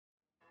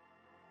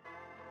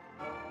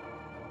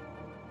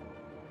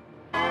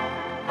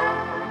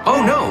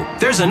Oh no,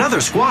 there's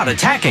another squad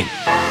attacking.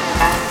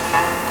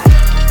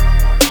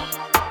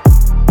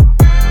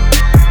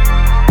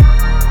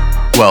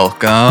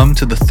 Welcome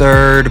to the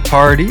Third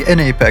Party, an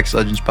Apex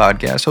Legends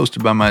podcast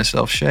hosted by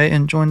myself, Shay,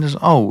 and joined as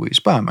always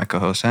by my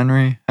co-host,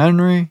 Henry.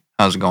 Henry,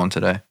 how's it going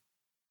today?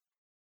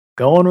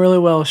 Going really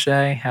well,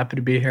 Shay. Happy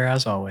to be here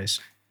as always.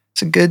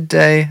 It's a good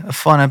day, a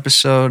fun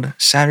episode.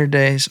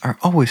 Saturdays are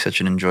always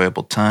such an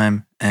enjoyable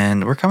time,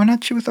 and we're coming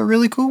at you with a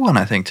really cool one,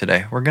 I think,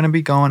 today. We're going to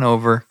be going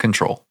over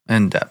Control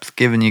in depth,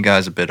 giving you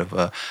guys a bit of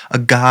a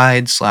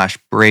guide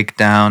 /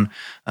 breakdown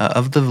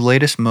of the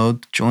latest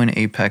mode to join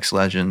Apex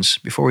Legends.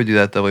 Before we do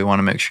that, though, we want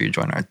to make sure you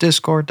join our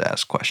Discord to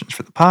ask questions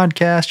for the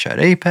podcast, chat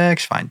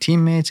Apex, find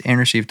teammates, and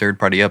receive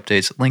third-party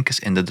updates. Link is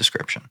in the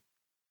description.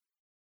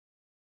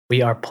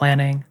 We are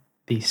planning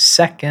the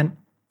second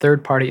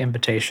third-party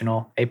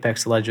invitational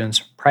Apex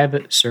Legends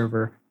private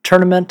server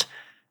tournament.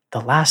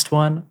 The last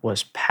one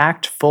was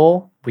packed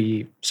full.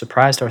 We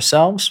surprised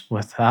ourselves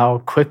with how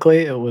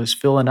quickly it was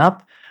filling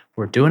up.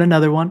 We're doing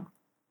another one.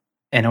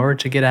 In order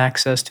to get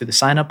access to the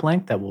sign-up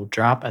link that will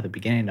drop at the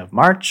beginning of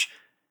March,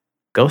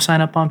 go sign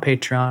up on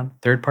Patreon,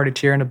 third-party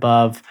tier and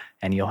above,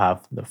 and you'll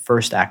have the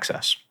first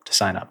access to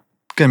sign up.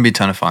 Gonna be a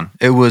ton of fun.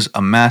 It was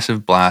a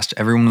massive blast.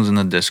 Everyone was in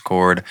the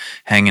Discord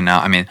hanging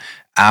out. I mean,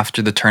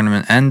 after the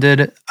tournament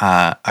ended,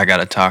 I got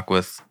to talk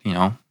with,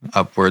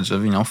 upwards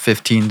of,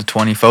 15 to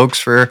 20 folks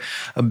for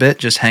a bit,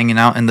 just hanging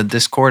out in the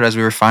Discord as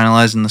we were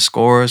finalizing the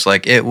scores.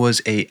 Like, it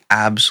was a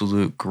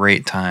absolute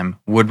great time.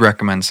 Would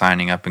recommend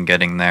signing up and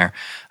getting there.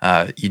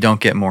 You don't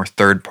get more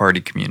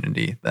third-party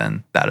community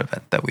than that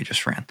event that we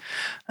just ran.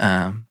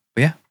 But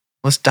yeah,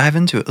 let's dive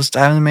into it. Let's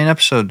dive into the main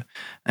episode.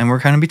 And we're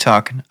going to be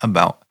talking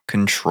about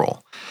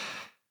Control.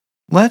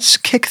 Let's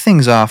kick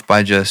things off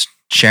by just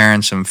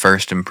sharing some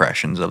first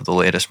impressions of the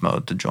latest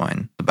mode to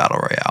join the Battle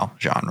Royale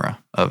genre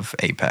of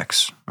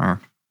Apex.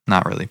 Or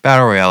not really.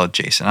 Battle Royale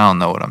adjacent. I don't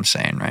know what I'm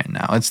saying right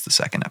now. It's the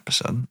second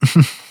episode.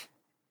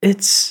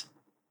 It's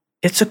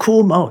a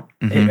cool mode.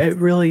 Mm-hmm. It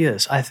really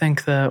is. I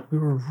think that we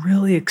were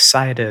really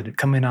excited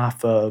coming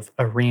off of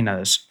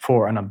Arenas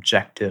for an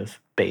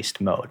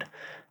objective-based mode.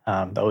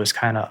 That was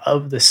kind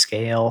of the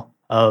scale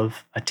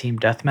of a team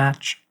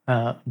deathmatch,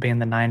 being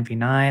the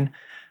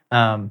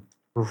 9v9.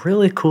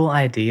 Really cool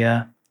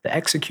idea. The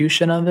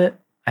execution of it,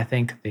 I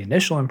think the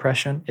initial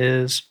impression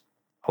is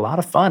a lot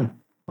of fun.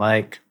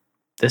 Like,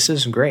 this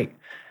is great.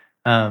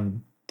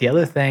 The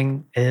other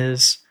thing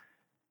is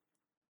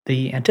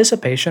the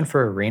anticipation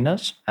for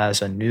Arenas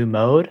as a new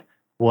mode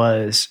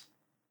was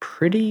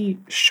pretty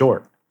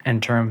short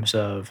in terms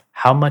of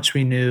how much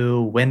we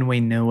knew, when we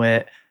knew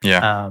it.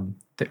 Yeah.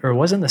 There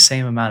wasn't the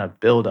same amount of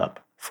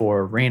buildup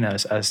for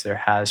Arenas as there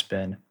has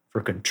been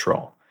for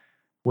Control.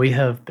 We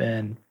have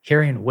been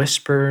hearing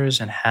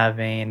whispers and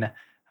having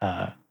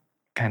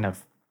kind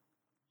of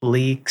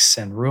leaks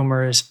and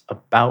rumors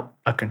about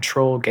a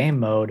Control game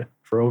mode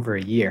for over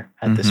a year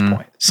at this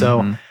point.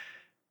 So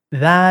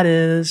that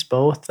is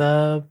both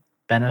a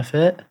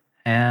benefit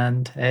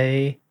and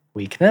a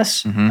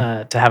weakness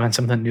to having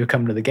something new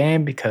come to the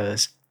game,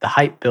 because the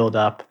hype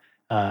buildup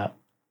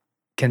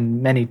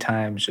can many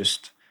times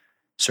just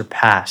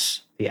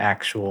surpass the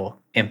actual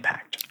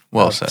impact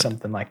of said.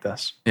 Something like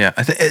this. Yeah,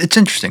 it's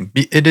interesting.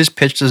 It is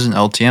pitched as an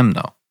LTM,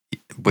 though,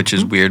 which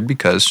is weird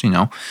because,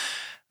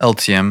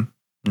 LTM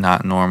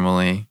not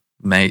normally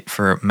meant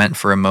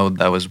for a mode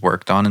that was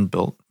worked on and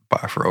built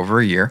for over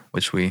a year,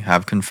 which we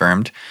have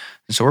confirmed.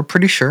 So we're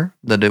pretty sure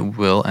that it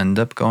will end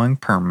up going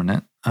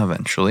permanent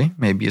eventually.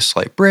 Maybe a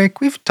slight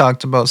break. We've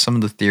talked about some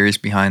of the theories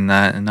behind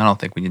that, and I don't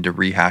think we need to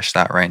rehash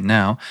that right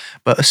now.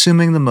 But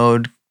assuming the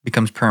mode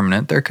becomes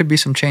permanent, there could be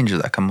some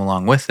changes that come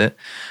along with it.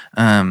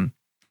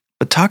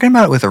 But talking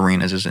about it with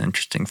Arenas is an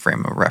interesting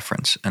frame of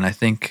reference. And I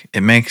think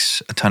it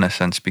makes a ton of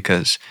sense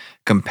because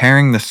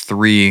comparing the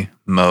three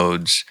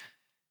modes,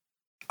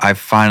 I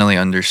finally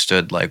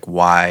understood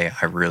why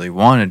I really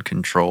wanted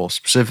Control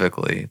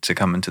specifically to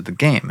come into the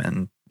game.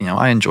 And,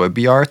 I enjoy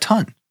BR a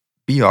ton.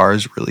 BR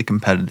is really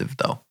competitive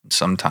though.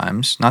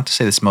 Sometimes, not to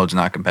say this mode's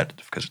not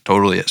competitive, because it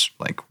totally is.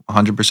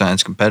 100%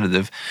 it's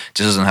competitive. It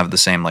just doesn't have the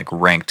same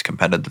ranked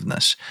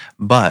competitiveness.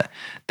 But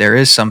there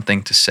is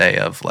something to say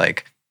of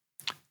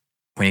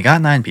when you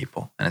got 9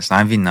 people and it's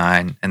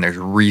 9v9 and there's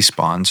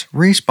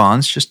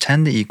respawns just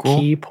tend to equal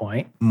Key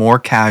point. more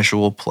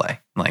casual play.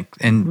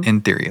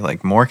 In theory,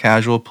 more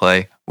casual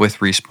play with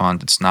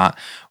respawns. It's not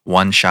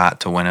one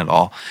shot to win it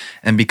all.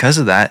 And because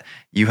of that,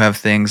 you have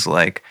things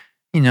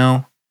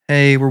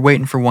hey, we're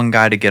waiting for one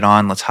guy to get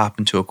on. Let's hop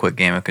into a quick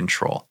game of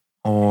Control.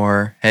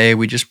 Or, hey,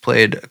 we just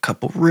played a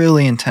couple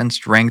really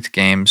intense ranked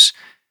games.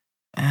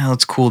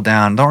 Let's cool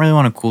down. Don't really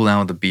want to cool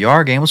down with the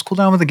BR game. Let's cool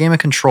down with a game of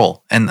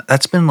Control. And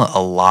that's been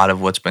a lot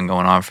of what's been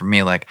going on for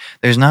me.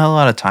 There's not a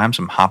lot of times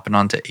I'm hopping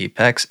onto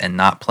Apex and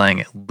not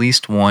playing at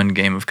least one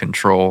game of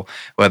Control,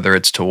 whether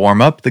it's to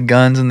warm up the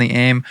guns and the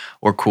aim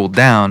or cool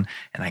down.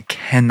 And I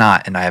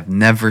cannot, and I have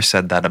never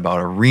said that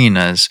about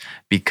Arenas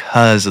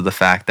because of the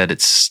fact that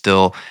it's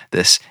still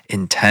this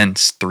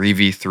intense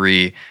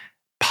 3v3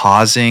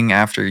 pausing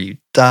after you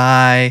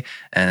die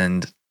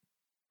and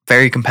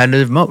very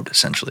competitive mode,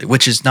 essentially,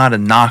 which is not a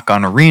knock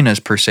on arenas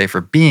per se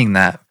for being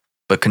that,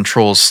 but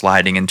controls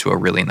sliding into a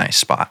really nice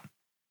spot.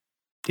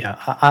 Yeah,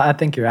 I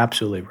think you're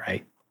absolutely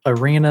right.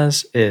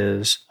 Arenas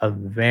is a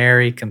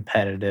very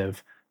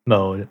competitive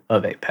mode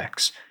of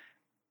Apex.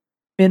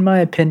 In my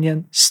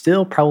opinion,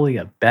 still probably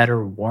a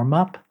better warm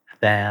up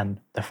than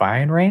the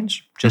firing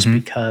range, just Mhm.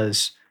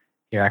 because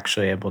you're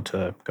actually able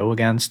to go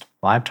against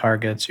live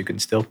targets. You can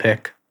still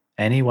pick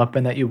any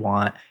weapon that you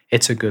want.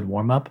 It's a good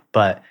warm up,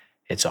 but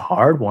it's a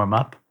hard warm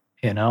up.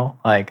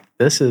 Like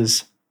this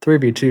is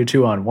 3v2,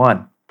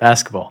 2-on-1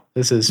 basketball.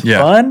 This is Yeah.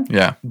 fun,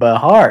 Yeah. but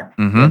hard.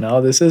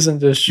 Mhm. This isn't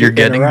just You're shooting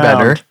getting around.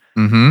 better.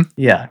 Mm-hmm.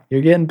 Yeah,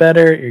 you're getting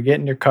better. You're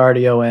getting your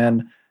cardio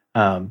in.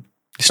 You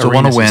still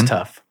want to Arenas is win.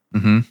 tough.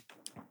 Mm-hmm.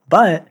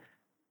 But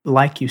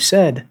like you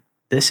said,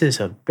 this is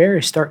a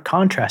very stark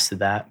contrast to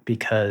that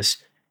because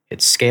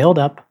it's scaled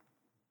up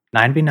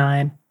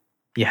 9v9.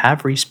 You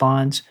have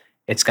respawns.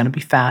 It's going to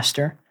be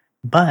faster,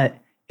 but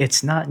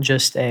it's not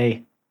just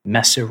a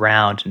mess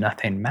around,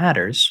 nothing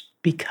matters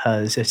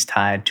because it's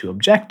tied to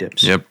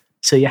objectives. Yep.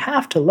 So you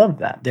have to love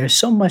that. There's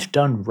so much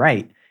done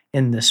right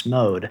in this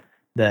mode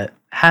that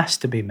has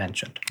to be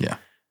mentioned. Yeah.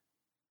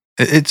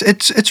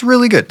 It's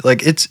really good.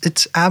 Like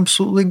it's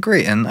absolutely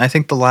great. And I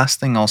think the last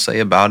thing I'll say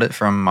about it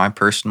from my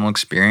personal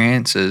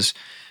experience is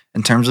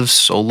in terms of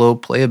solo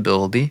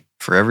playability,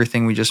 for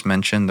everything we just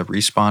mentioned, the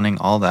respawning,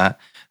 all that,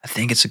 I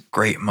think it's a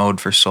great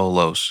mode for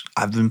solos.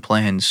 I've been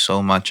playing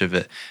so much of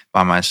it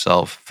by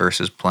myself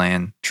versus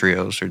playing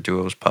trios or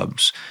duos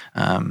pubs.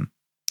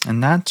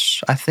 And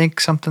that's, I think,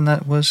 something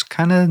that was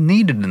kind of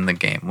needed in the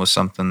game, was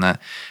something that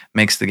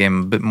makes the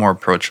game a bit more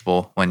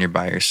approachable when you're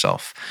by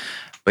yourself.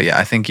 But yeah,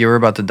 I think you were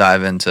about to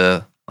dive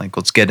into, like,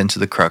 let's get into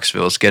the crux of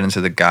it. Let's get into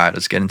the guide.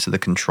 Let's get into the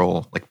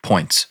control, like,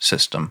 points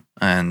system.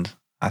 And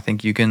I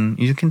think you can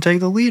take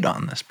the lead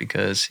on this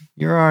because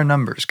you're our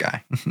numbers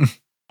guy.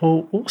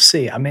 Well, we'll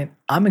see. I mean,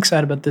 I'm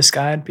excited about this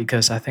guide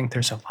because I think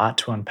there's a lot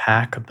to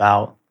unpack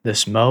about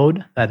this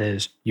mode that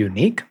is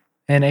unique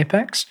in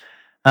Apex.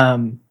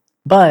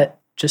 But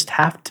just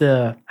have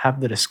to have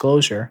the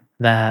disclosure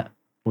that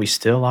we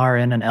still are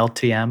in an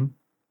LTM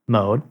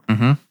mode.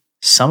 Mm-hmm.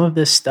 Some of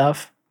this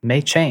stuff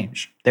may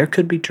change. There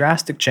could be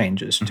drastic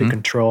changes to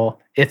control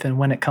if and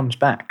when it comes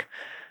back.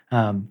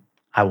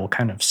 I will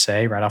kind of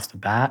say right off the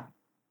bat,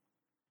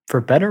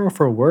 for better or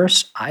for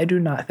worse, I do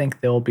not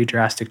think there will be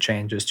drastic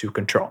changes to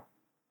control.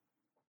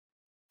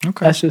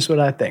 Okay. That's just what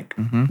I think.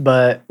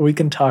 But we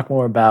can talk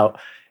more about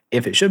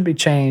if it should be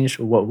changed,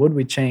 what would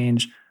we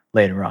change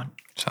later on.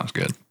 Sounds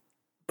good.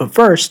 But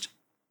first,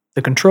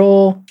 the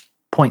control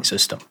point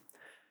system.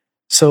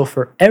 So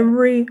for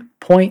every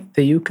point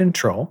that you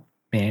control,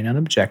 meaning an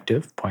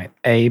objective, point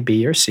A,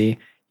 B, or C,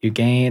 you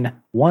gain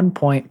 1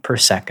 point per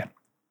second.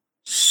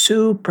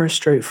 Super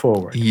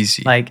straightforward.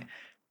 Easy. Like,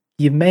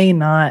 you may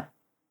not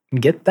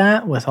get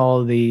that with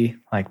all the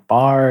like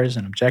bars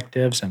and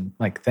objectives and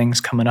like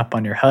things coming up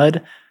on your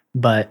HUD,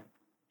 but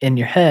in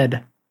your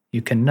head,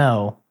 you can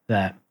know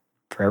that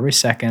for every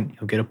second,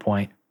 you'll get a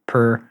point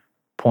per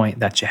point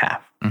that you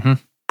have.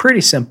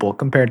 Pretty simple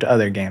compared to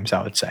other games,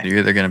 I would say. You're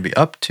either going to be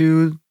up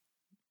 2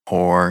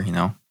 or,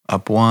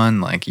 up 1.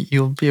 Like,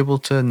 you'll be able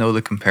to know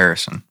the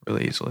comparison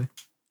really easily.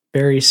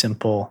 Very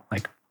simple,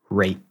 like,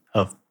 rate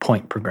of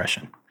point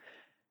progression.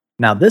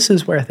 Now, this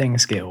is where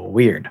things get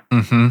weird.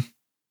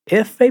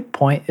 If a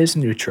point is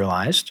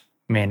neutralized,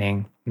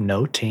 meaning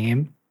no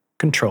team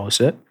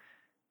controls it,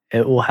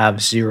 it will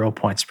have 0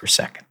 points per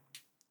second.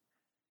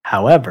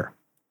 However,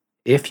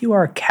 if you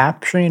are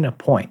capturing a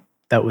point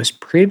that was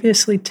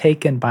previously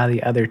taken by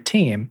the other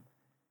team,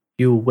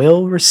 you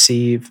will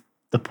receive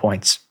the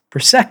points per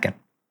second.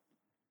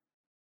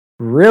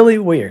 Really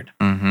weird.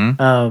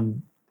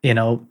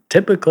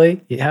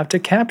 Typically you have to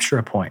capture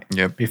a point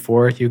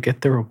before you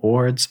get the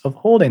rewards of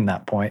holding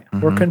that point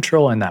or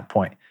controlling that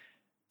point.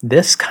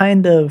 This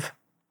kind of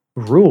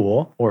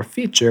rule or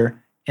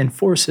feature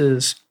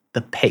enforces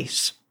the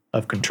pace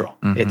of control.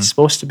 It's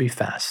supposed to be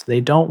fast. They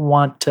don't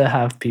want to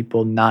have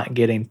people not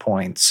getting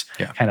points,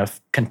 kind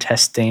of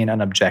contesting an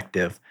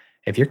objective.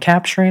 If you're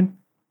capturing,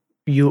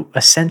 you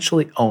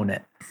essentially own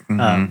it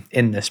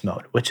in this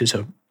mode, which is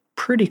a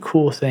pretty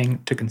cool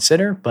thing to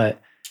consider,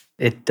 but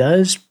it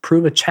does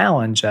prove a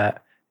challenge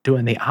at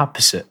doing the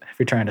opposite. If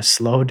you're trying to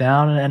slow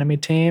down an enemy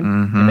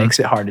team, it makes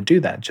it hard to do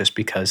that just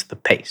because of the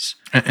pace.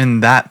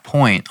 And that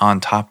point,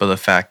 on top of the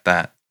fact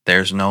that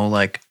there's no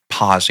like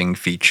pausing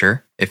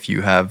feature, if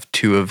you have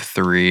 2 of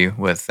 3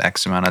 with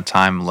X amount of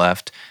time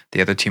left,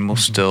 the other team will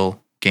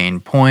still gain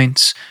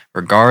points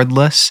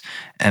regardless.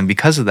 And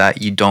because of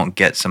that, you don't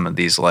get some of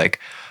these like,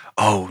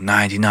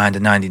 99 to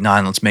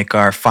 99, let's make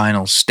our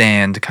final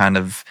stand kind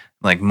of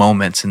like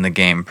moments in the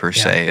game per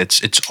se.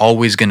 It's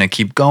always going to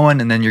keep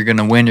going, and then you're going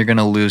to win, you're going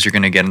to lose, you're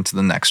going to get into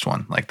the next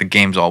one. Like the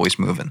game's always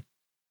moving.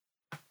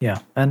 Yeah.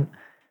 And,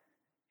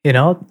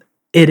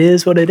 it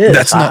is what it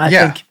is. I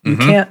think you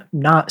can't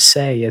not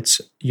say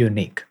it's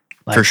unique.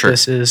 Like, for sure.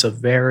 This is a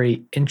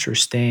very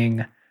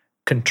interesting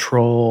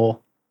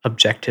control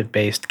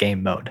objective-based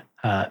game mode.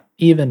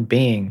 Even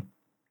being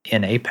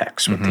in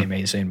Apex with the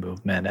amazing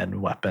movement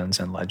and weapons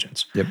and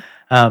legends. Yep.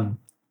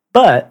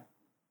 But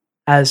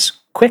as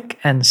quick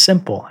and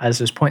simple as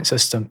this point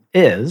system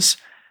is,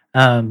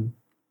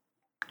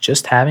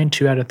 just having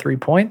 2 out of 3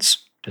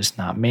 points does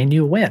not mean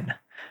you win.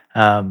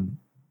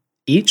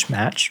 Each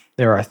match,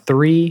 there are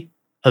 3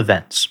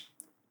 events,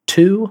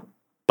 2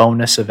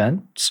 bonus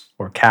events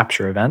or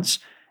capture events,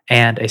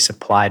 and a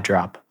supply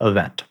drop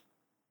event.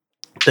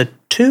 The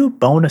 2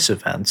 bonus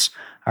events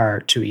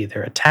are to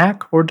either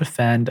attack or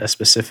defend a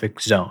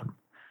specific zone.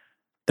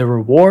 The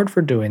reward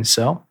for doing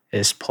so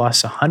is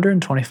plus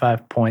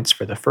 125 points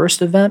for the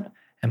first event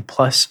and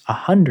plus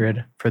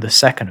 100 for the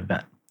second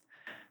event.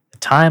 The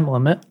time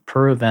limit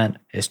per event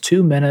is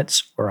 2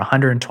 minutes or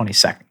 120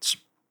 seconds.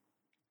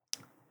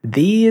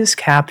 These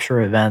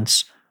capture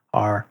events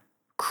are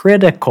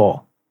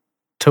critical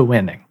to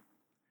winning.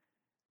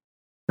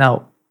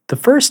 Now, the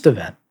first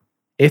event,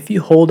 if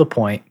you hold a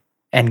point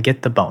and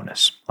get the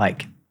bonus,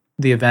 like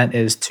the event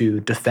is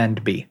to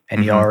defend B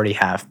and you already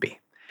have B,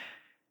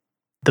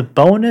 the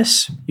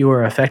bonus you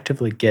are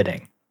effectively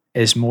getting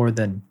is more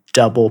than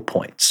double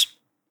points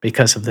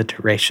because of the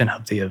duration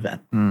of the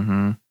event.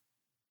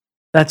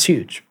 That's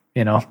huge.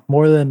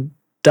 More than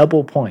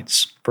double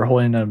points for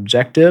holding an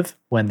objective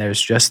when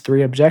there's just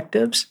 3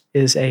 objectives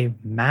is a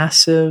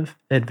massive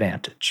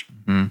advantage.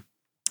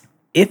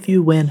 If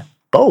you win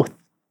both,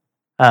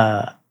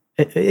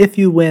 if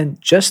you win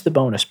just the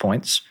bonus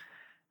points,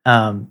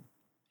 and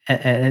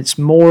it's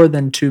more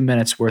than 2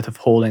 minutes worth of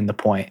holding the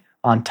point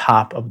on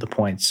top of the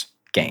points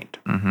gained.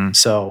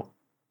 So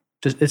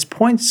it's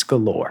points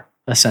galore,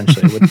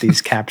 essentially, with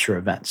these capture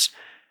events.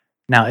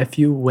 Now, if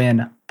you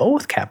win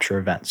both capture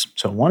events,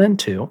 so 1 and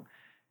 2,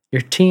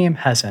 your team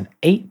has an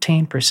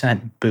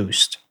 18%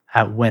 boost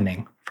at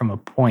winning from a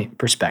point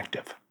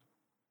perspective.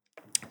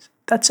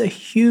 That's a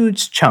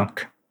huge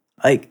chunk.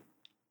 Like,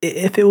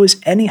 if it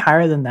was any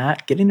higher than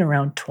that, getting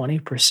around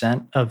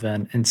 20% of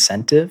an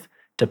incentive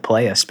to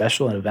play a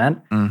special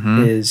event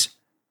is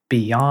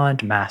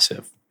beyond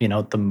massive.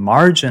 The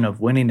margin of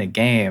winning a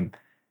game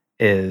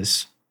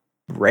is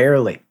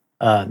rarely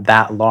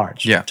that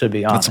large, to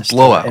be honest. It's a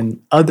blowout.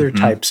 In other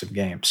types of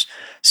games.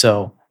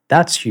 So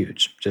that's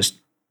huge, just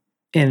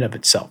in and of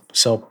itself.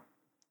 So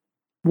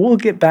we'll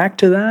get back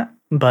to that,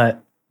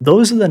 but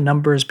those are the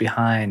numbers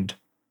behind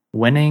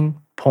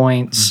winning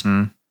points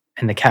and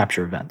the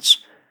capture events.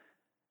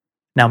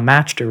 Now,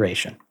 match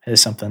duration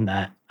is something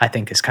that I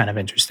think is kind of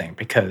interesting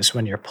because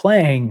when you're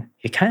playing,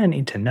 you kind of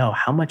need to know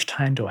how much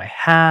time do I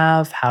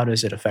have? How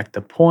does it affect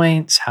the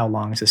points? How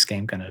long is this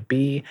game going to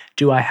be?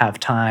 Do I have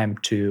time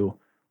to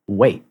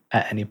wait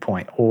at any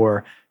point?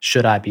 Or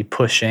should I be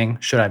pushing?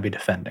 Should I be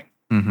defending?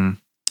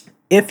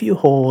 If you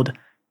hold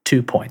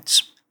 2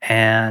 points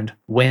and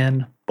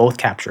win both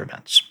capture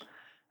events,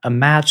 a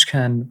match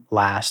can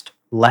last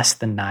less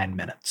than 9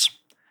 minutes.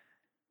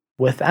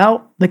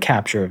 Without the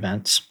capture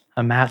events,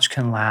 a match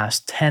can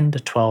last 10 to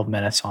 12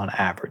 minutes on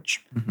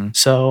average.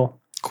 So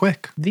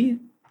quick. They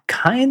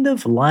kind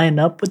of line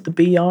up with the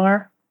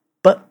BR,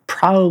 but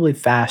probably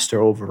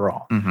faster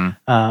overall.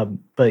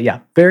 But yeah,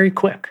 very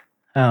quick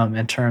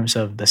in terms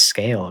of the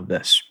scale of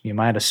this. You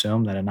might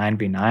assume that a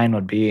 9v9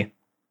 would be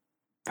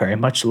very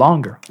much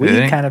longer.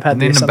 We kind of had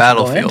the assumption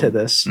going into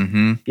this.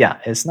 Yeah,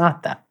 it's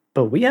not that.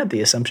 But we had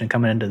the assumption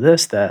coming into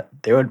this that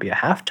there would be a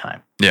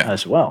halftime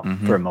as well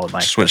for a mode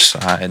like Switch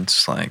this.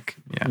 sides,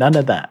 None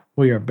of that.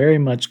 We are very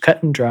much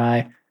cut and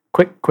dry,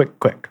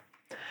 quick.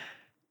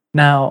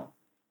 Now,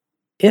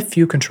 if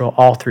you control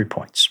all 3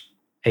 points,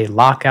 a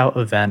lockout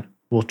event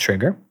will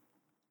trigger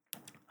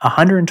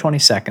 120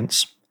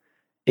 seconds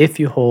if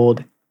you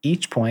hold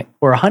each point,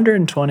 or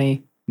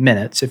 120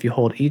 minutes if you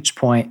hold each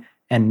point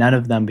and none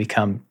of them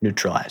become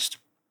neutralized.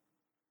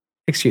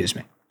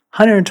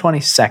 120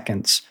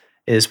 seconds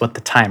is what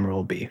the timer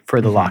will be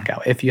for the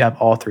lockout if you have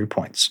all 3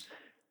 points.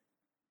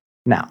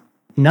 Now,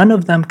 none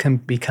of them can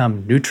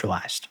become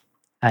neutralized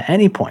at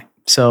any point.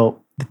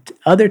 So the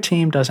other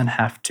team doesn't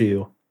have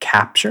to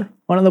capture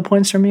one of the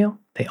points from you.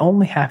 They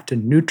only have to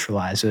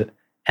neutralize it,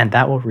 and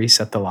that will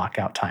reset the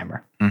lockout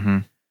timer.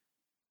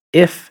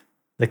 If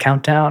the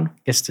countdown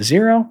gets to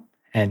 0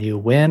 and you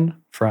win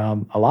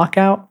from a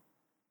lockout,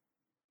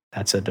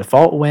 that's a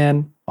default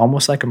win,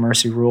 almost like a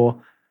mercy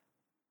rule.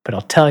 But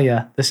I'll tell you,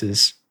 this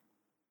is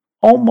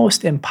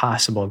almost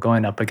impossible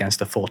going up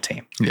against a full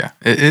team. Yeah,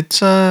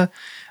 it's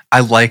I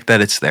like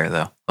that it's there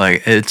though.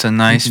 Like, it's a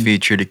nice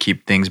feature to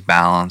keep things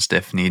balanced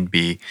if need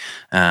be.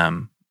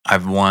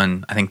 I've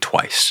won, I think,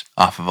 twice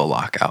off of a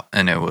lockout,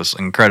 and it was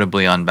an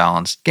incredibly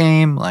unbalanced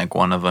game. Like,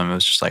 one of them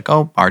was just like,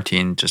 oh, our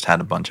team just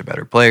had a bunch of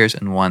better players,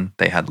 and one,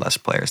 they had less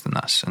players than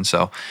us. And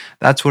so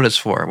that's what it's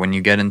for. When you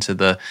get into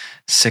the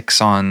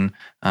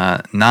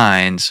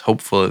 6-on-9s,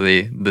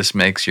 hopefully this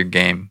makes your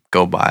game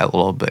go by a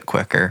little bit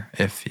quicker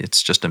if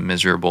it's just a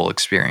miserable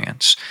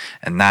experience.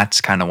 And that's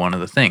kind of one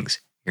of the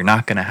things. You're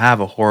not going to have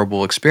a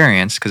horrible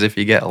experience because if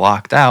you get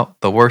locked out,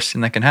 the worst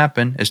thing that can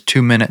happen is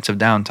 2 minutes of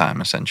downtime,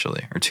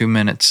 essentially, or 2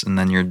 minutes and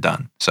then you're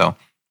done. So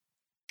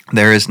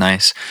there is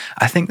nice.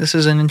 I think this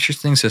is an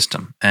interesting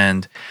system,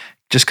 and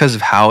just because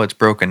of how it's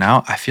broken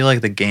out, I feel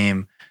like the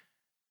game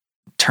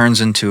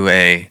turns into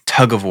a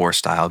tug of war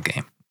style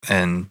game,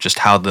 and just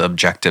how the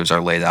objectives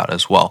are laid out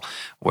as well,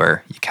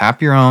 where you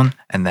cap your own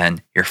and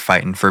then you're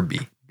fighting for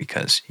B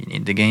because you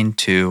need to gain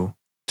 2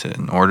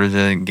 in order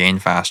to gain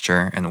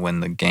faster and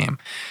win the game.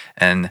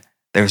 And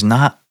there's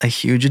not a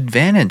huge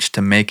advantage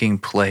to making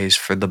plays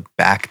for the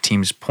back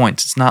team's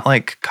points. It's not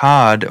like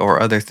COD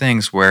or other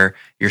things where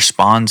your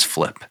spawns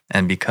flip.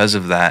 And because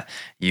of that,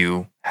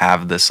 you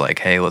have this like,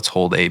 hey, let's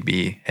hold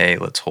AB, hey,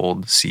 let's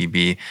hold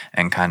CB,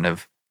 and kind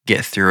of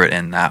get through it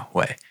in that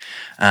way.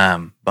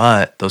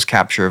 But those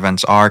capture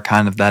events are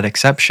kind of that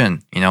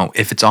exception. You know,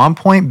 if it's on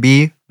point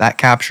B, that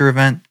capture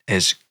event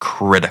is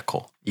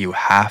critical. You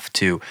have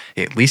to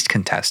at least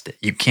contest it.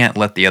 You can't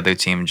let the other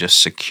team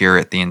just secure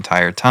it the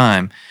entire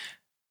time.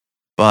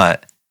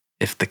 But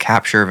if the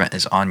capture event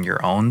is on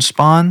your own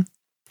spawn,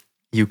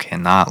 you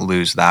cannot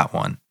lose that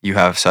one. You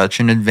have such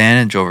an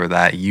advantage over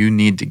that. You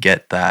need to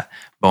get that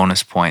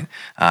bonus point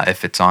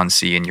if it's on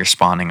C and you're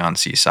spawning on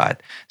C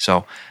side.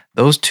 So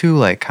those two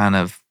those are kind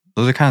of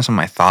some of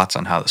my thoughts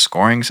on how the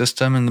scoring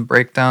system and the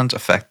breakdowns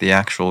affect the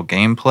actual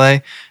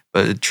gameplay.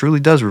 But it truly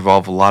does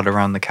revolve a lot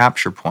around the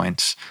capture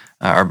points,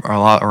 or a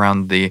lot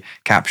around the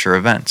capture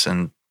events.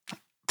 And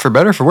for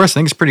better or for worse, I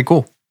think it's pretty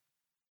cool.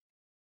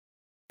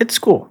 It's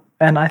cool.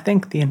 And I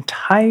think the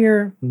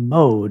entire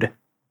mode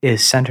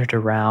is centered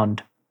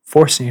around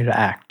forcing you to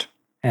act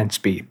and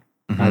speed.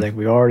 Mm-hmm. I think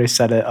we already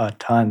said it a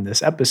ton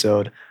this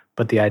episode,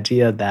 but the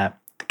idea that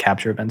the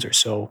capture events are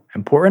so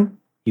important,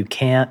 you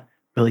can't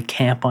really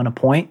camp on a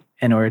point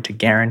in order to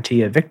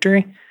guarantee a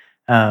victory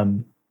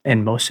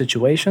in most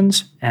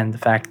situations. And the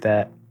fact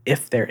that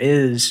if there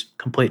is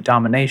complete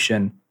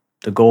domination,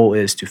 the goal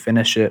is to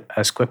finish it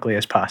as quickly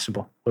as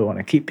possible. We want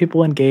to keep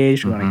people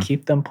engaged. We want to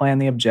keep them playing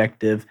the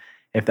objective.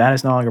 If that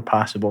is no longer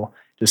possible,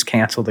 just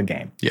cancel the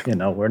game. Yeah. You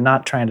know, we're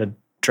not trying to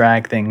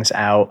drag things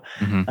out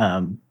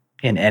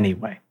in any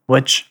way,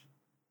 which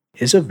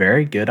is a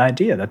very good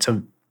idea. That's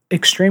an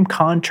extreme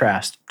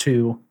contrast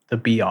to the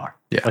BR,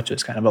 which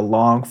is kind of a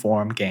long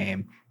form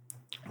game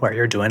where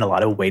you're doing a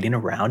lot of waiting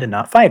around and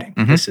not fighting.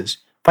 This is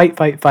fight,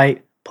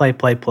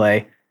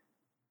 play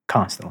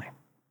constantly.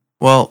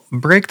 Well,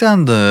 break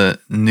down the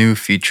new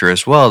feature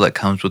as well that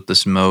comes with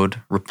this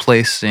mode.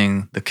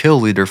 Replacing the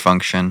kill leader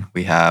function,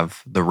 we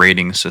have the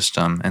rating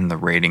system and the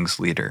ratings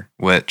leader,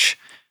 which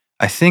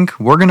I think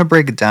we're going to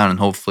break it down and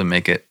hopefully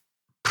make it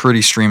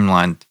pretty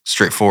streamlined,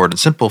 straightforward, and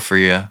simple for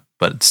you.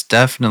 But it's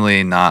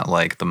definitely not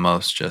like the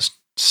most just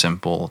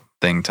simple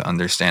thing to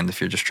understand if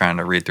you're just trying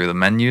to read through the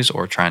menus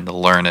or trying to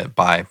learn it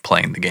by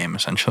playing the game,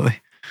 essentially.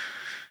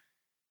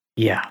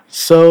 Yeah.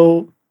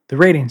 So the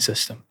rating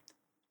system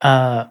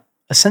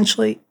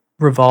essentially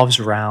revolves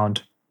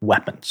around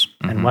weapons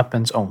and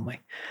weapons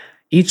only.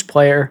 Each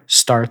player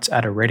starts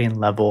at a rating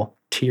level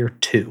tier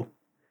 2.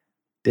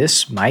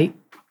 This might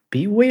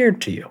be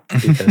weird to you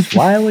because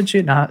why would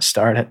you not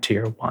start at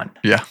tier 1?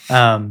 Yeah.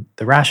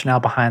 The rationale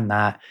behind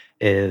that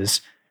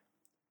is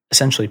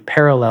essentially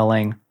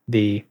paralleling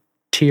the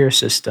tier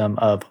system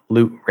of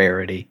loot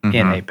rarity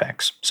in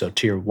Apex. So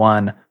tier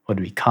 1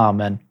 would be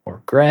common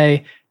or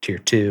gray, tier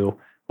 2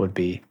 would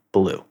be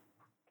blue.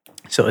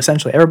 So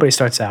essentially everybody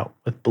starts out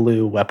with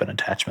blue weapon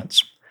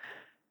attachments.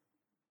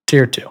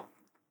 Tier 2.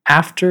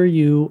 After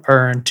you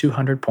earn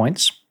 200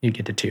 points, you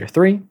get to tier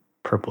 3,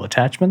 purple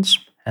attachments,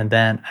 and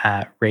then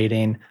at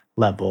rating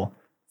level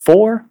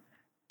 4,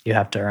 you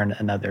have to earn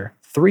another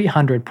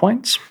 300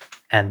 points,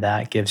 and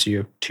that gives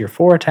you tier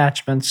 4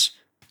 attachments,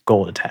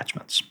 gold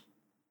attachments.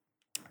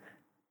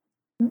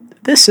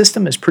 This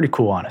system is pretty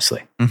cool,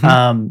 honestly,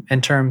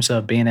 in terms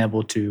of being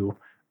able to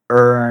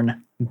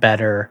earn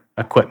better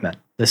equipment.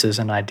 This is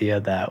an idea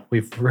that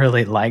we've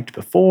really liked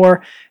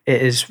before.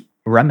 It is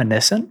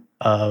reminiscent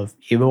of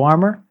Evo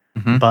Armor,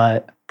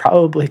 but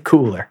probably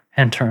cooler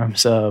in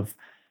terms of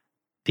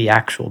the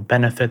actual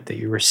benefit that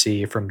you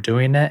receive from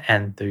doing it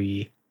and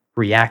the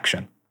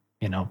reaction.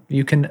 You know,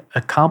 you can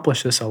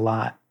accomplish this a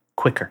lot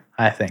quicker,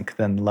 I think,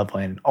 than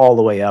leveling all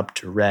the way up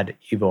to red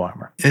Evo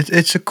Armor.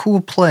 It's a cool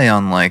play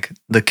on like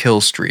the kill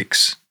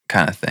streaks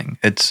kind of thing.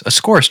 It's a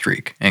score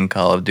streak in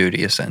Call of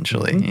Duty,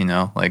 essentially. You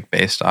know, like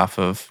based off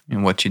of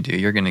what you do,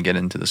 you're going to get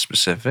into the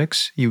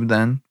specifics. You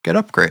then get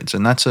upgrades,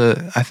 and that's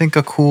I think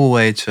a cool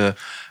way to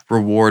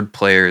reward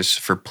players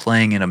for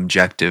playing an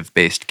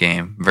objective-based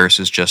game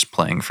versus just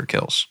playing for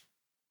kills.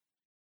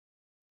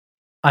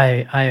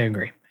 I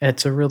agree.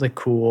 It's a really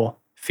cool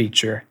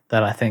feature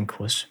that I think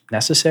was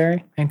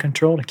necessary in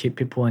Control to keep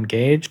people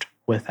engaged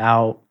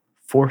without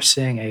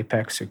forcing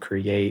Apex to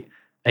create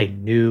a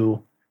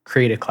new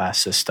create a class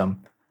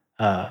system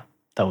that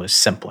was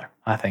simpler.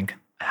 I think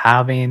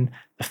having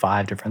the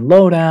 5 different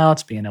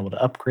loadouts, being able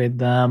to upgrade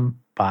them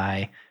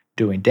by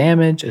doing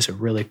damage is a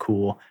really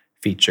cool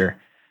feature.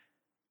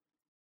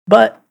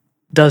 But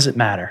does it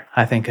matter?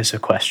 I think is a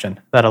question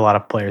that a lot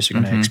of players are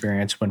going to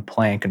experience when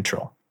playing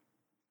Control.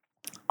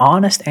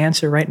 Honest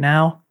answer right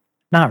now,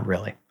 not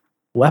really.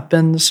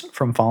 Weapons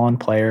from fallen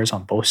players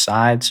on both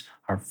sides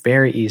are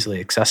very easily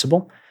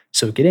accessible,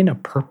 so getting a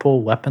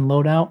purple weapon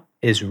loadout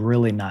is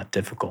really not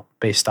difficult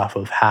based off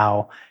of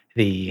how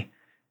the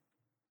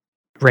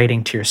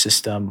rating tier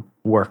system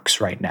works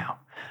right now.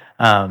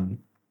 And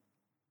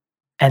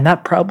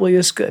that probably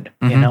is good.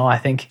 I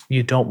think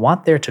you don't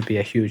want there to be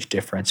a huge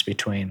difference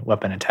between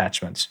weapon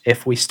attachments.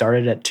 If we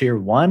started at tier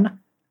 1,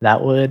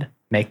 that would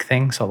make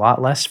things a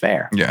lot less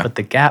fair. Yeah. But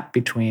the gap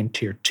between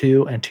tier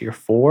 2 and tier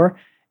 4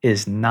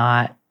 is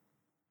not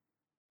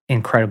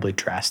incredibly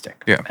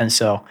drastic. Yeah. And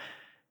so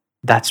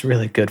that's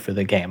really good for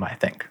the game, I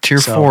think. Tier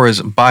 4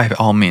 is by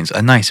all means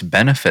a nice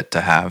benefit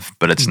to have,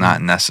 but it's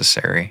not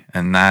necessary.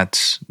 And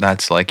that's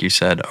like you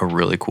said, a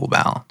really cool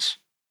balance.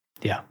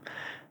 Yeah.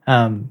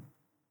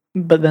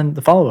 But then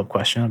the follow-up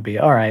question would be,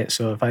 all right,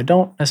 so if I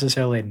don't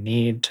necessarily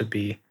need to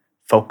be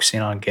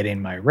focusing on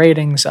getting my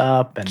ratings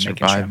up and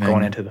making sure I'm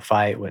going into the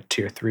fight with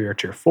tier 3 or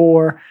tier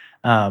 4,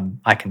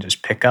 I can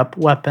just pick up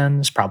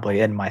weapons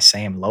probably in my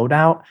same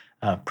loadout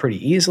pretty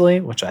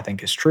easily, which I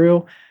think is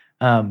true.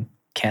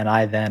 Can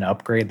I then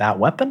upgrade that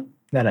weapon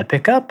that I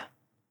pick up?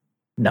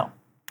 No.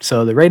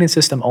 So the rating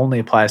system only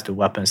applies to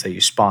weapons that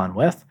you spawn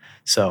with.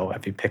 So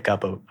if you pick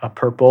up a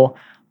purple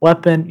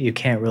weapon, you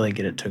can't really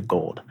get it to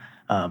gold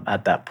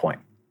at that point.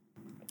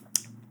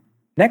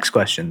 Next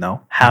question,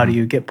 though, how do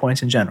you get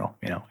points in general?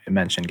 You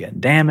mentioned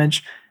getting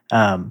damage.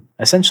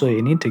 Essentially,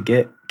 you need to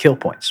get kill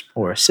points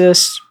or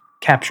assists,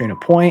 capturing a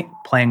point,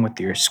 playing with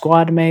your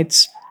squad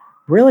mates.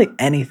 Really,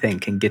 anything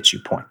can get you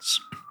points.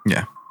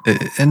 Yeah.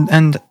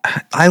 And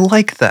I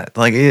like that.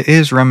 Like, it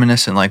is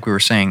reminiscent, like we were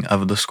saying,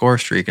 of the score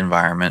streak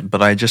environment,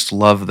 but I just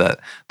love that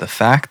the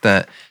fact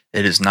that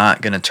it is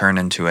not going to turn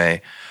into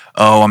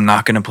I'm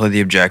not going to play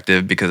the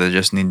objective because I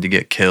just need to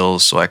get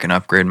kills so I can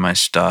upgrade my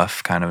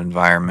stuff kind of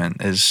environment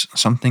is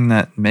something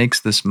that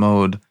makes this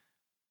mode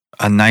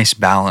a nice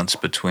balance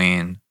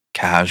between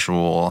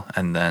casual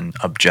and then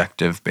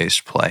objective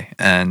based play.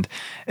 And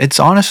it's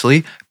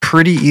honestly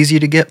pretty easy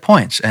to get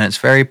points and it's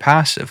very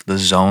passive. The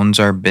zones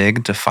are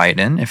big to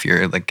fight in if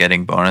you're like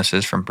getting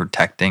bonuses from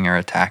protecting or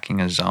attacking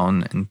a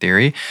zone in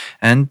theory,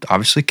 and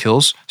obviously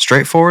kills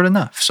straightforward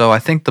enough. So I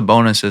think the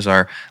bonuses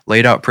are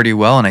laid out pretty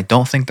well and I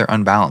don't think they're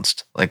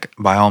unbalanced. Like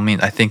by all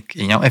means, I think,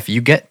 if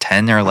you get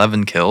 10 or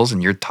 11 kills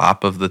and you're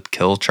top of the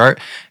kill chart,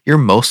 you're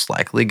most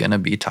likely going to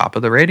be top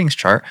of the ratings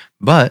chart,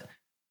 but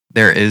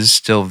there is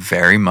still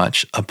very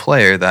much a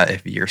player that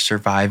if you're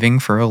surviving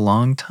for a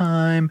long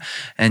time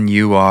and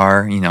you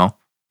are,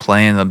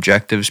 playing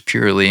objectives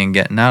purely and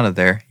getting out of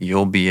there,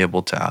 you'll be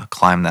able to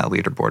climb that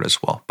leaderboard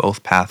as well.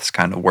 Both paths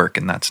kind of work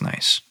and that's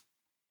nice.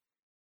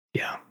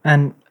 Yeah.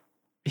 And,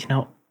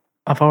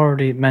 I've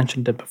already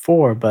mentioned it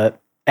before,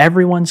 but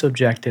everyone's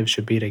objective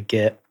should be to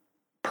get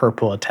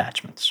purple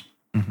attachments.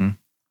 Mm-hmm.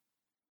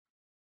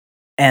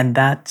 And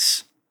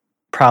that's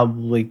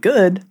probably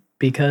good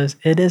because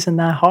it isn't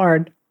that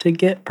hard to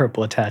get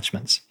purple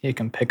attachments. You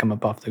can pick them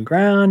up off the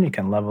ground, you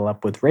can level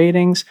up with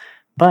ratings,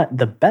 but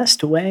the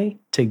best way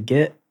to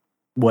get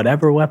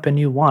whatever weapon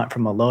you want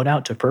from a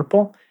loadout to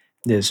purple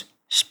is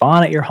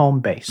spawn at your home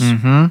base.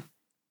 Mm-hmm.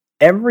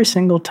 Every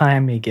single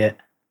time you get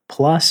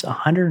plus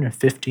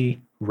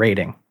 150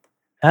 rating,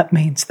 that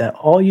means that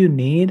all you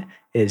need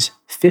is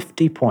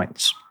 50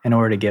 points in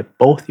order to get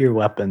both your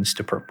weapons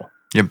to purple.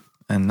 Yep,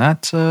 and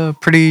that's a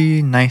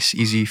pretty nice,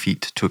 easy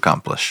feat to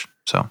accomplish.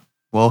 So,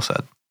 well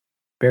said.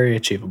 Very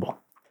achievable.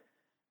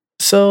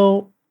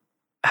 So,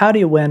 how do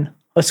you win?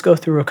 Let's go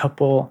through a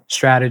couple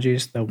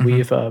strategies that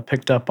we've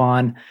picked up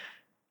on.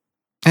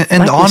 And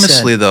like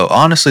honestly, though,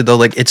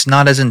 like it's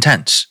not as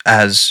intense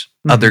as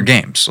other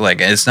games. Like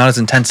it's not as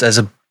intense as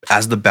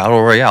the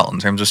battle royale in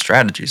terms of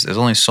strategies. There's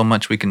only so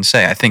much we can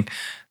say. I think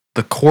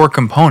the core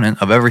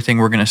component of everything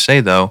we're going to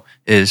say, though,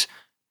 is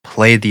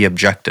play the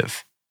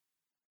objective.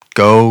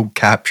 Go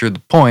capture the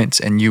points,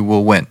 and you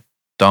will win.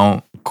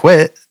 Don't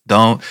quit.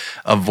 Don't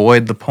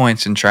avoid the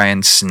points and try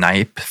and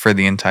snipe for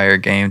the entire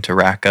game to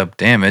rack up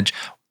damage.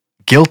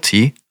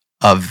 Guilty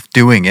of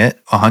doing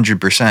it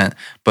 100%,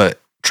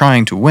 but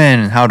trying to win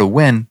and how to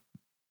win,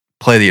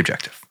 play the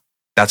objective.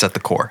 That's at the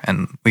core.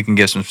 And we can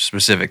give some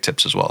specific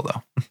tips as well,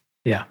 though.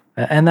 Yeah,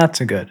 and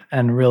that's a good.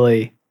 And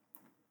really,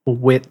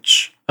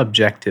 which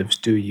objectives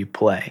do you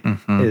play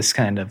is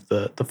kind of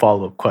the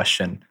follow-up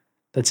question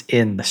that's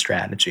in the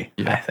strategy,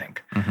 I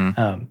think.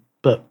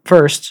 But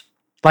first,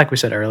 like we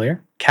said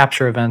earlier,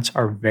 capture events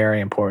are very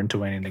important to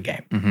winning the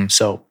game.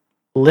 So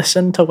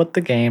listen to what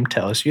the game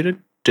tells you to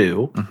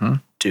do,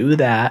 do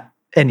that,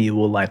 and you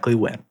will likely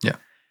win. Yeah.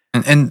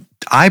 And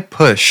I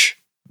push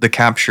the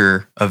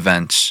capture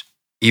events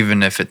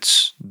even if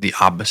it's the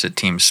opposite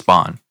team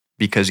spawn,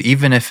 because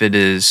even if it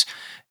is,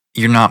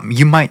 you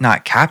might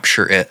not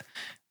capture it,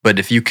 but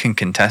if you can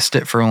contest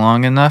it for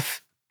long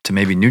enough to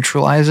maybe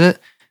neutralize it,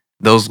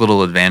 those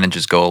little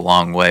advantages go a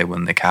long way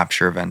when the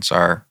capture events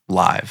are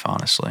live,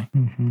 honestly.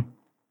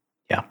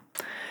 Yeah,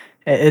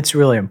 it's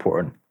really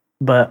important.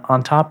 But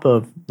on top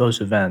of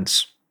those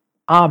events,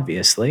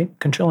 obviously,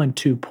 controlling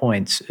 2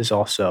 points is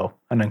also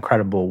an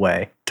incredible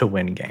way to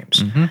win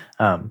games.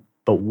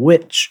 But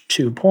which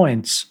 2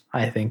 points,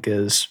 I think,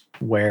 is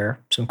where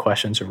some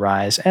questions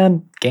arise.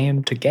 And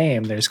game to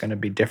game, there's going to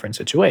be different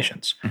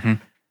situations.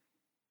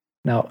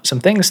 Now, some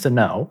things to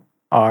know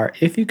are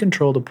if you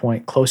control the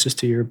point closest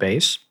to your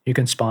base, you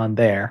can spawn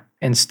there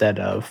instead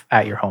of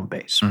at your home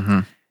base.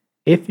 Mm-hmm.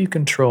 If you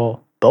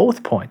control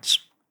both points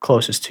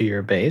closest to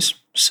your base,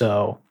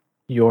 so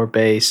your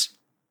base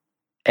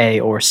A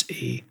or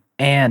C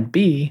and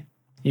B,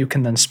 you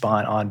can then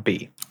spawn on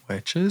B.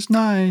 Which is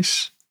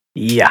nice.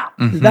 Yeah.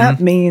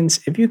 That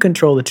means if you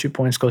control the 2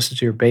 points closest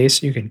to your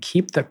base, you can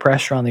keep the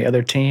pressure on the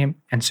other team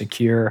and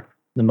secure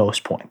the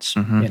most points.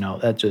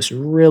 That just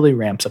really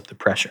ramps up the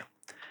pressure.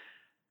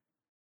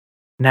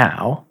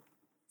 Now,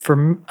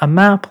 for a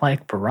map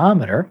like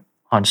Barometer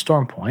on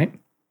Stormpoint,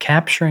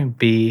 capturing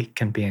B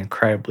can be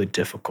incredibly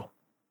difficult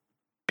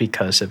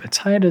because of its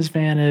height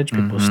advantage,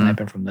 people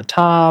sniping from the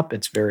top,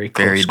 it's very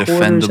close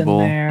quarters in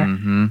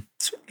there.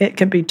 It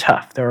can be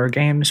tough. There are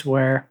games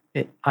where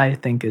it, I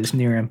think, is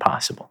near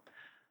impossible.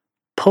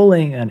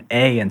 Pulling an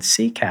A and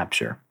C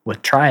capture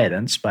with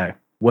Tridents by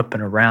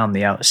whipping around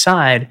the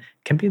outside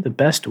can be the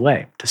best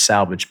way to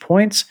salvage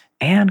points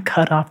and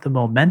cut off the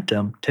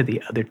momentum to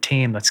the other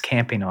team that's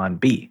camping on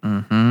B.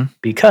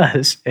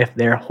 Because if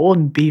they're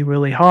holding B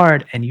really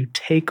hard and you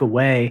take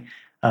away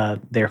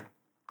their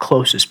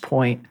closest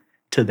point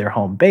to their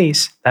home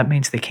base, that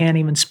means they can't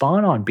even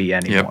spawn on B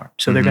anymore.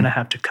 So they're going to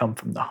have to come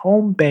from the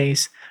home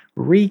base,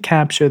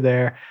 recapture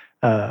their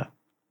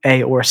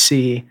A or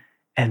C,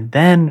 and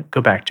then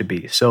go back to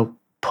B. So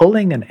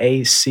pulling an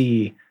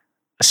AC,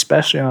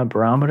 especially on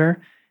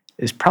Barometer,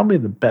 is probably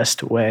the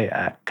best way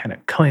at kind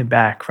of coming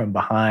back from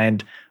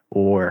behind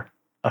or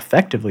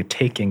effectively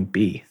taking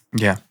B.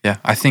 Yeah.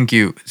 I think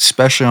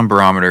especially on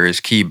Barometer, is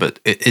key, but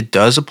it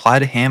does apply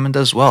to Hammond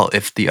as well.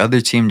 If the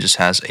other team just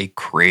has a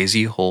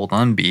crazy hold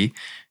on B,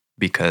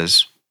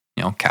 because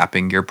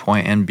capping your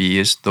point in B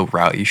is the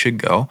route you should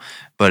go.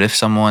 But if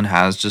someone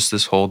has just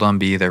this hold on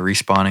B, they're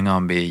respawning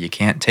on B, you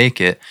can't take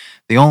it.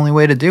 The only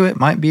way to do it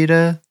might be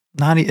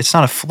it's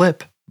not a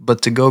flip,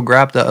 but to go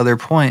grab the other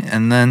point,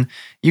 and then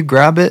you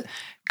grab it,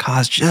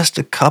 cause just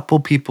a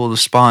couple people to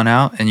spawn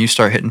out, and you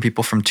start hitting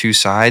people from two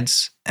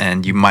sides,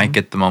 and you might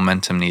get the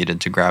momentum needed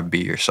to grab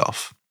B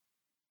yourself.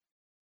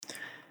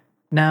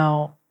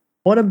 Now,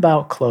 what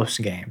about close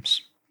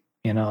games?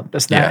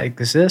 Does that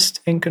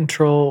exist in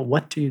Control?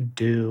 What do you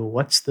do?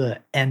 What's the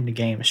end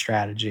game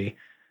strategy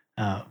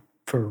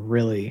for a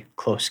really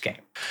close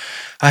game?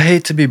 I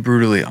hate to be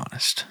brutally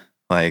honest,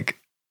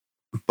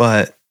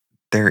 but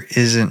there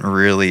isn't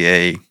really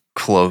a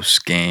close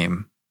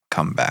game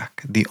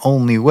comeback. The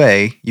only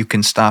way you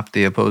can stop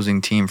the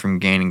opposing team from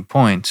gaining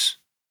points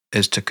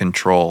is to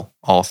control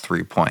all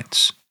 3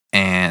 points.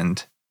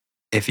 And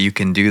if you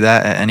can do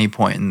that at any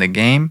point in the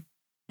game,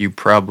 you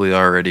probably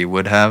already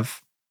would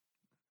have.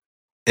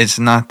 It's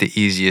not the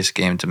easiest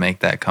game to make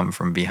that come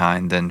from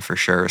behind, then for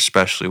sure,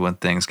 especially when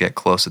things get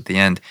close at the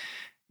end.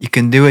 You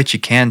can do what you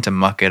can to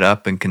muck it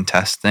up and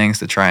contest things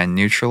to try and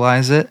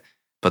neutralize it,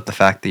 but the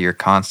fact that you're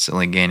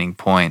constantly gaining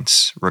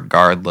points,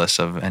 regardless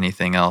of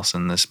anything else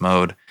in this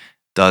mode,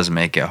 does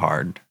make it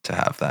hard to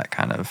have that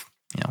kind of,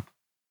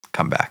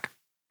 comeback.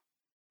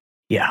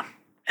 Yeah.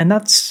 And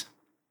that's,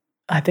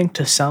 I think,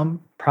 to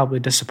some,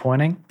 probably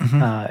disappointing.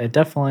 It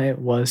definitely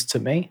was to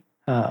me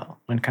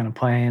when kind of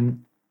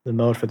playing the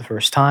mode for the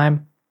first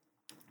time,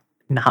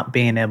 not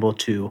being able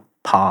to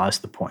pause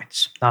the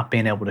points, not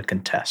being able to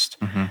contest.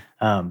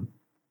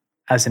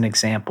 As an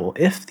example,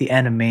 if the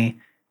enemy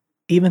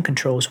even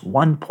controls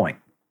 1 point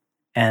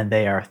and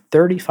they are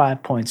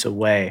 35 points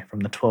away from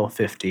the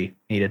 1250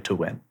 needed to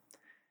win,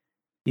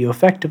 you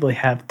effectively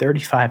have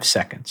 35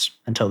 seconds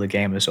until the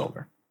game is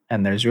over,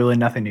 and there's really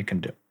nothing you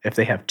can do. If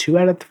they have 2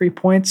 out of 3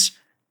 points,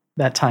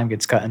 that time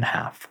gets cut in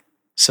half.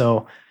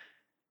 So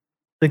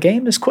the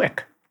game is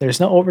quick. There's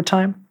no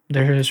overtime.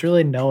 There's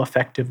really no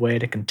effective way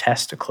to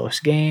contest a close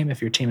game if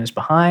your team is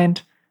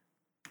behind.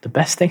 The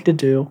best thing to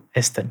do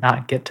is to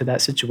not get to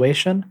that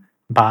situation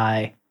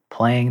by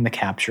playing the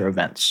capture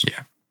events.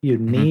 Yeah. You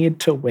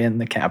need to win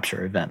the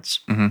capture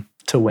events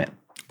to win.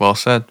 Well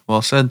said.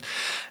 And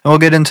we'll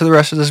get into the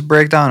rest of this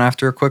breakdown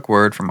after a quick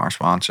word from our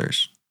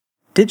sponsors.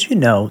 Did you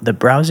know that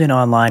browsing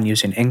online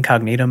using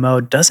incognito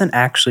mode doesn't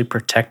actually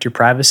protect your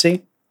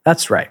privacy?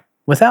 That's right.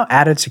 Without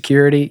added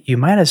security, you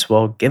might as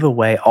well give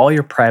away all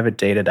your private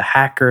data to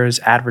hackers,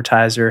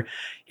 advertiser,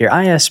 your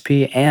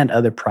ISP, and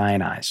other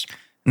prying eyes.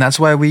 And that's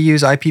why we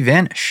use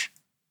IPVanish,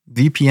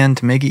 VPN,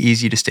 to make it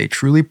easy to stay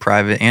truly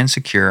private and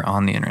secure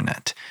on the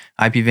internet.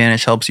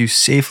 IPVanish helps you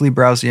safely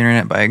browse the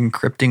internet by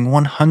encrypting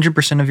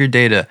 100% of your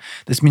data.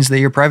 This means that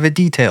your private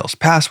details,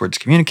 passwords,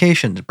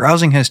 communications,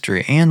 browsing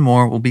history, and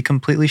more will be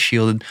completely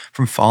shielded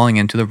from falling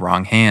into the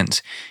wrong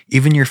hands.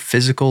 Even your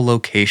physical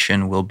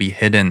location will be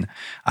hidden.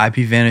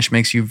 IPVanish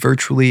makes you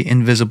virtually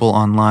invisible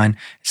online.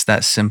 It's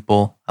that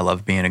simple. I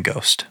love being a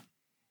ghost.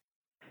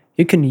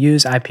 You can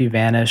use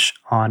IPVanish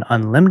on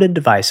unlimited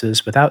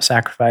devices without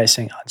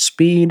sacrificing on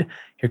speed,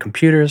 your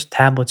computers,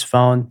 tablets,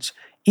 phones,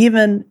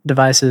 even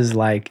devices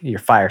like your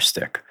Fire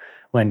Stick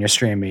when you're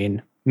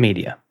streaming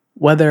media.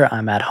 Whether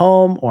I'm at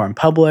home or in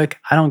public,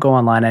 I don't go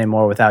online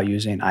anymore without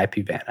using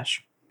IPVanish.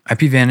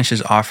 IPVanish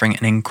is offering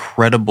an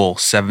incredible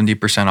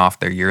 70% off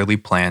their yearly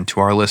plan to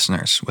our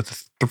listeners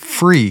with a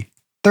free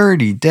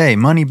 30-day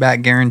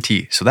money-back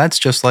guarantee. So that's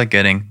just like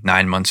getting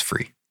 9 months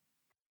free.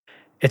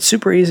 It's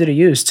super easy to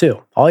use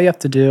too. All you have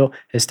to do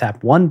is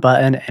tap one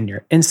button and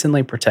you're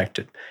instantly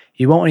protected.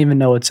 You won't even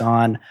know it's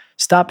on.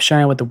 Stop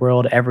sharing with the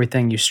world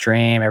everything you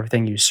stream,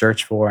 everything you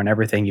search for, and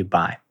everything you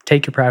buy.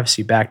 Take your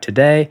privacy back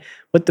today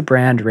with the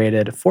brand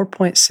rated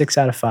 4.6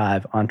 out of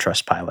 5 on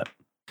Trustpilot.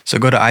 So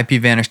go to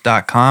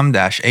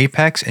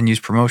ipvanish.com-apex and use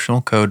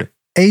promotional code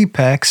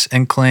APEX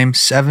and claim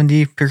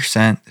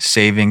 70%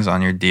 savings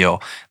on your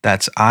deal.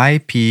 That's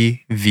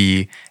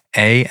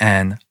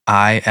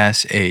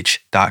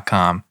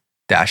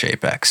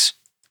ipvanish.com-apex.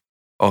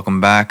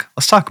 Welcome back.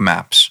 Let's talk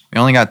maps. We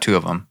only got 2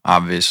 of them,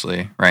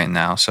 obviously, right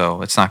now,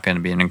 so it's not going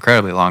to be an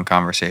incredibly long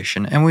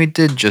conversation. And we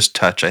did just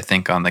touch, I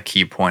think, on the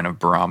key point of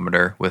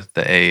Barometer with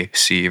the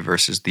AC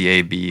versus the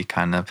AB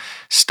kind of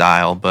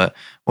style. But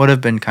what have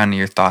been kind of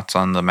your thoughts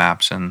on the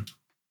maps and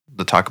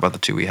the talk about the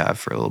 2 we have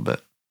for a little bit?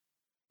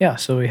 Yeah,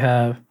 so we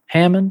have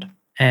Hammond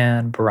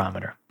and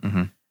Barometer.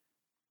 Mm-hmm.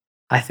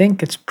 I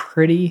think it's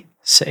pretty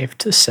safe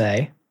to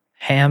say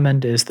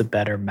Hammond is the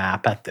better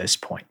map at this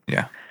point.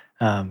 Yeah.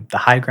 The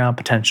high ground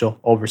potential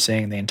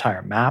overseeing the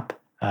entire map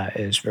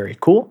is very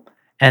cool.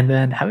 And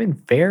then having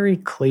very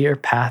clear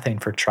pathing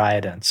for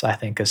tridents, I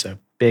think, is a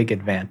big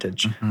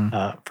advantage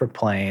for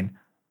playing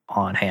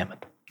on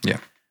Hammond. Yeah.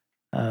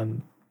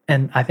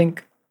 And I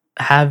think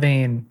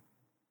having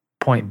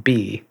point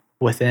B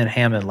within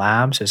Hammond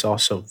Labs is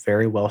also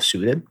very well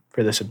suited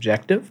for this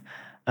objective.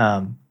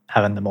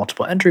 Having the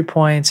multiple entry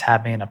points,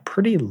 having a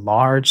pretty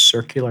large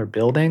circular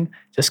building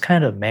just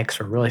kind of makes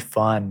for really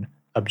fun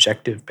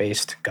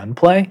objective-based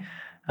gunplay.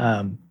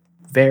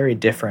 Very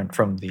different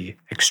from the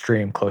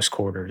extreme close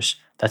quarters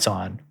that's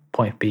on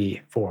point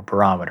B for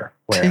Barometer,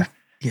 where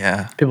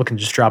people can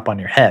just drop on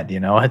your head.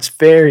 It's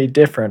very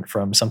different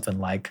from something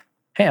like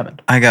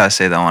Hammond. I gotta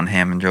say that on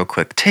Hammond real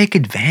quick. Take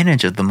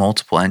advantage of the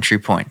multiple entry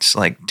points.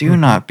 Like, do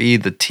not be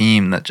the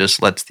team that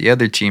just lets the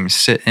other team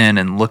sit in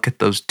and look at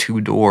those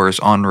 2 doors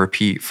on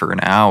repeat for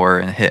an hour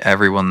and hit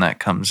everyone that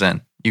comes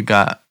in. You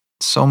got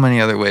so many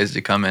other ways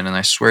to come in, and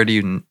I swear to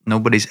you,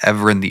 nobody's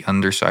ever in the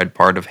underside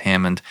part of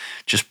Hammond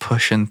just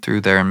pushing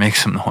through there and make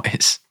some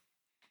noise.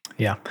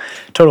 Yeah,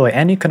 totally.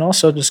 And you can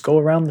also just go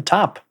around the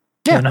top.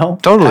 Yeah,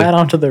 totally. Add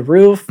onto the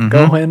roof,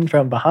 go in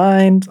from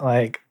behind.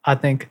 Like, I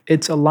think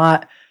it's a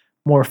lot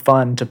more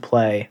fun to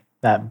play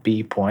that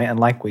B point. And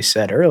like we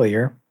said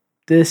earlier,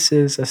 this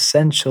is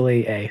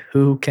essentially a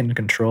who can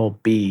control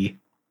B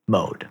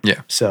mode.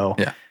 Yeah. So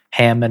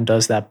Hammond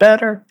does that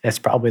better. It's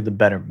probably the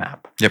better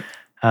map. Yep.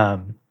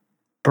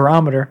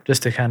 Barometer,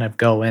 just to kind of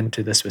go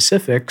into the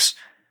specifics,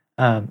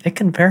 it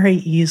can very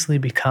easily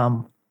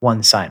become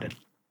one-sided.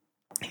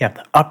 You have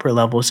the upper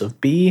levels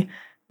of B.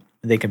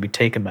 They can be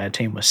taken by a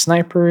team with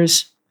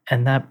snipers,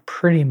 and that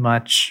pretty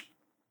much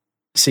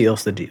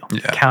seals the deal.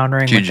 Yeah.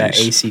 Countering with that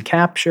AC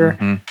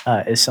capture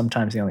is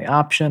sometimes the only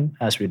option,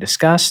 as we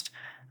discussed.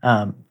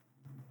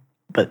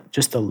 But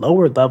just the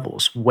lower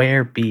levels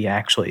where B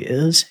actually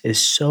is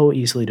so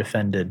easily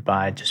defended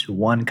by just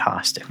one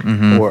caustic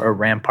or a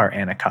rampart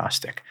and a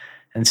caustic.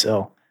 And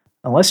so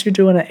unless you're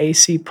doing an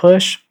AC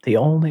push, the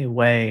only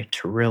way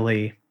to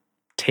really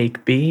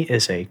take B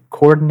is a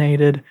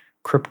coordinated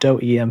crypto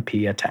EMP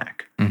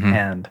attack.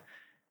 And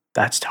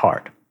that's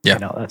hard. Yeah.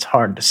 That's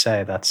hard to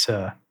say. That's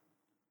a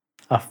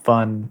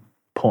fun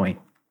point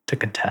to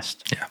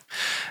contest. Yeah.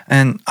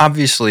 And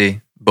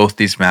obviously, both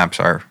these maps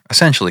are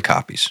essentially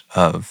copies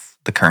of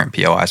the current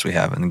POIs we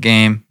have in the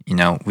game.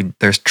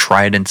 There's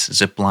tridents,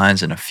 zip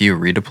lines, and a few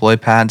redeploy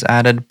pads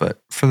added,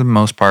 but for the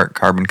most part,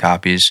 carbon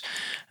copies.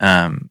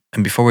 And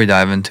before we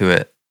dive into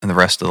it and the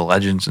rest of the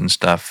legends and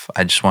stuff,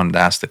 I just wanted to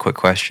ask the quick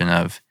question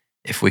of,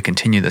 if we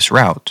continue this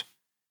route,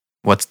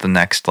 what's the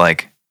next,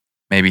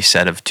 maybe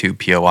set of 2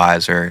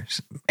 POIs or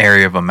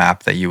area of a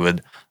map that you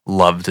would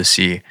love to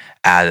see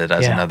added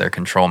as another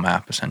control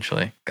map,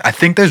 essentially? I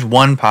think there's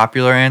one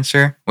popular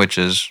answer, which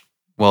is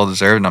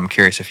well-deserved, and I'm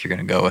curious if you're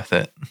going to go with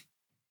it.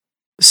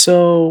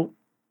 So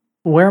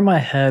where my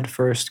head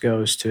first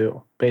goes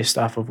to, based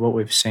off of what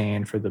we've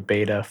seen for the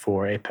beta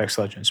for Apex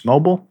Legends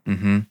Mobile,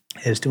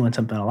 is doing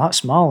something a lot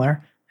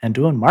smaller and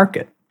doing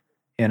market.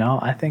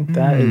 I think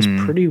that is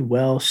pretty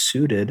well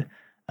suited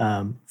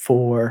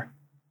for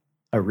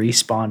a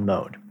respawn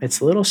mode. It's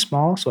a little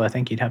small, so I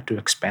think you'd have to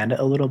expand it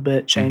a little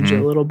bit, change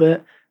it a little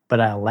bit, but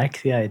I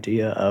like the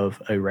idea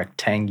of a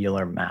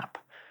rectangular map.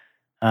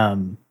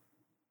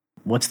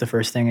 What's the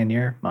first thing in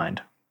your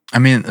mind? I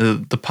mean,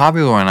 the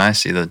popular one I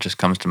see that just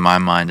comes to my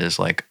mind is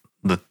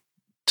the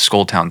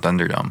Skulltown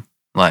Thunderdome.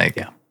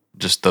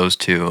 Just those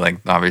 2,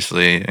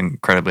 obviously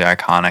incredibly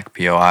iconic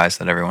POIs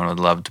that everyone would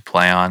love to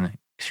play on.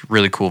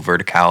 Really cool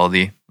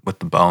verticality with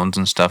the bones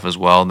and stuff as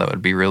well. That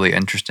would be really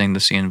interesting to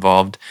see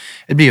involved.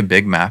 It'd be a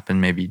big map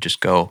and maybe just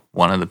go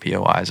one of the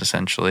POIs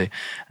essentially.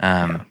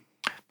 But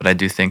I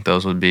do think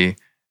those would be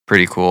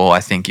pretty cool. I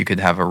think you could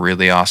have a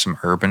really awesome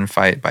urban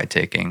fight by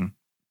taking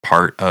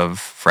part of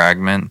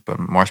Fragment, but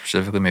more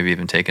specifically, maybe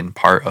even taken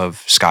part of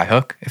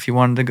Skyhook if you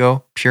wanted to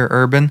go pure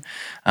urban.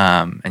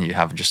 And you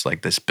have just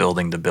like this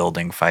building to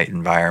building fight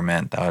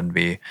environment that would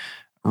be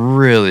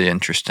really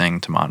interesting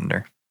to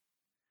monitor.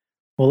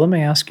 Well, let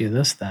me ask you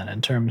this then.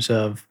 In terms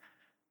of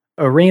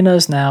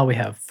arenas, now we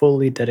have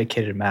fully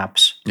dedicated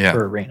maps Yeah.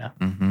 per arena.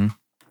 Mm-hmm.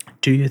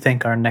 Do you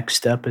think our next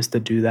step is to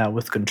do that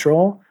with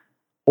Control?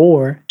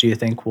 Or do you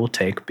think we'll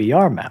take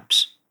BR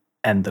maps?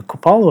 And the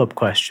follow up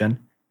question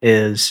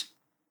is,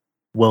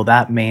 will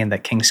that mean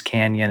that Kings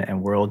Canyon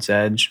and World's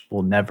Edge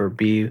will never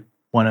be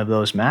one of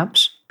those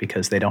maps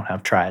because they don't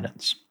have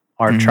tridents?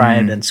 Are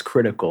tridents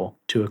critical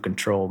to a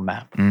Control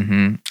map?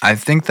 Mm-hmm. I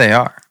think they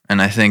are.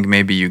 And I think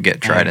maybe you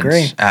get I agree.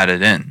 tridents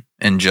added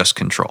in just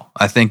Control.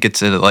 I think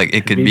it's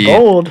it could be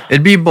bold.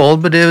 It'd be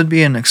bold, but it would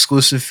be an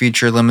exclusive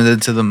feature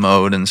limited to the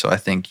mode. And so I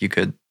think you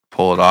could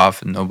pull it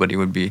off and nobody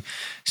would be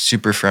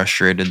super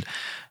frustrated.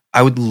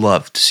 I would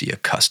love to see a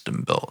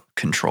custom built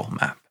Control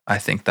map. I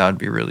think that would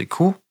be really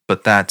cool,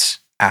 but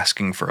that's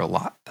asking for a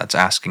lot. That's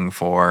asking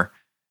for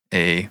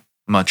a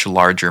much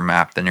larger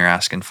map than you're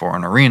asking for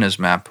an Arenas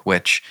map,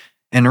 which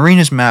an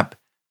Arenas map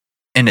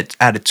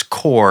at its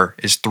core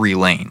is 3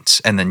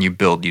 lanes, and then you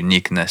build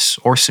uniqueness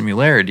or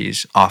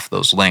similarities off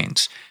those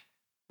lanes.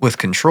 With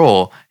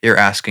Control, you're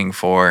asking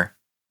for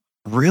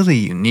really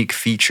unique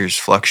features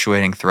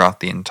fluctuating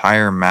throughout the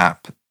entire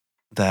map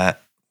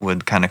that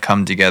would kind of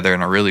come together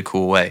in a really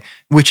cool way,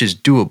 which is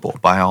doable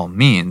by all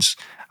means.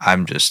 I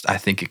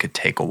think it could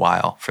take a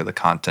while for the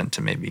content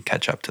to maybe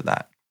catch up to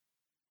that.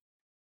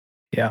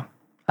 Yeah,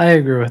 I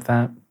agree with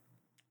that.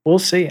 We'll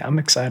see. I'm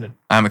excited.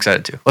 I'm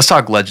excited too. Let's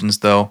talk Legends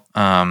though.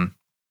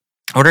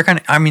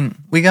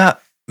 We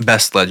got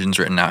best Legends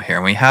written out here,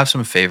 and we have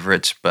some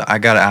favorites, but I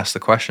got to ask the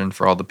question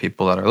for all the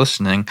people that are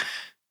listening.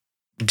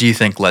 Do you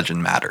think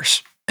Legend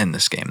matters in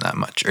this game that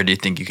much, or do you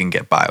think you can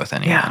get by with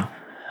anyone?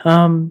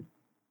 Yeah.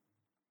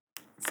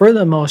 For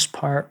the most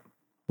part,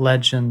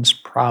 Legends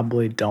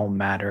probably don't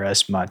matter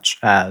as much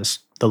as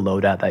the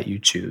loadout that you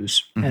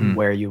choose and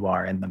where you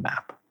are in the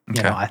map.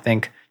 Okay. You know, I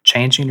think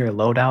changing your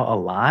loadout a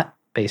lot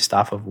based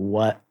off of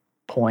what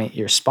point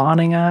you're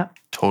spawning at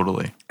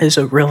Totally. is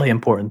a really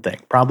important thing.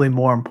 Probably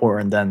more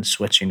important than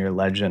switching your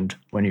legend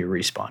when you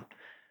respawn.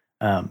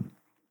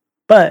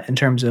 But in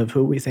terms of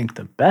who we think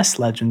the best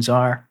legends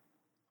are,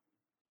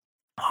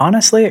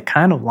 honestly, it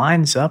kind of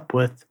lines up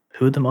with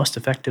who the most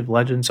effective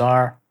legends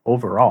are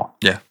overall.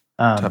 Yeah,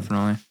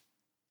 definitely.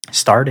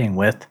 Starting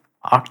with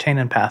Octane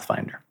and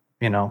Pathfinder.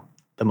 You know,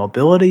 the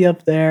mobility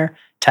of their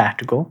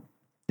tactical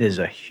is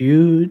a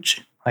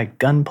huge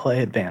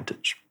gunplay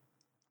advantage.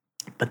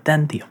 But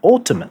then the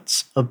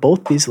ultimates of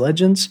both these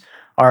legends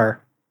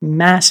are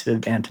massive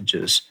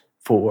advantages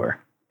for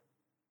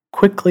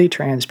quickly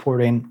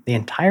transporting the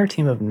entire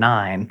team of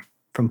 9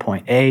 from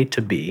point A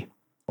to B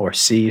or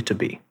C to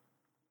B.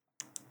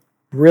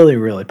 Really,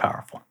 really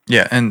powerful.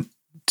 Yeah, and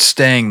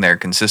staying there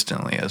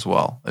consistently as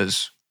well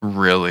is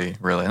really,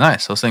 really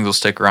nice. Those things will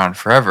stick around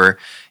forever.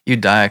 You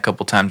die a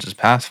couple times as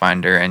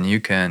Pathfinder, and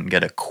you can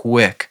get a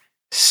quick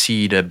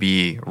C to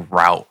B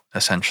route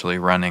essentially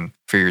running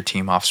for your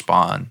team off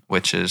spawn,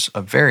 which is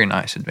a very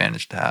nice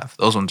advantage to have.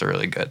 Those ones are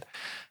really good.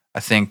 I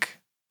think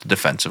the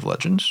defensive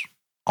legends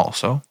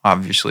also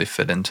obviously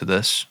fit into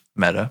this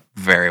meta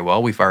very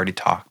well. We've already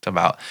talked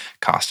about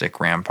Caustic,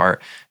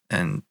 Rampart,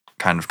 and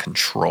kind of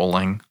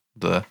controlling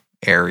the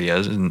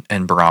areas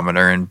and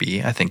Barometer and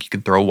B. I think you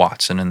could throw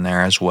Watson in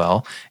there as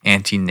well.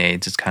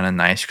 Anti-nades is kind of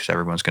nice because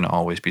everyone's going to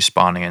always be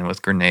spawning in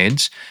with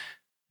grenades.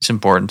 It's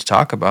important to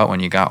talk about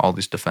when you got all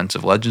these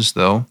defensive legends,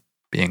 though,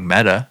 being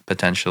meta,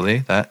 potentially,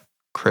 that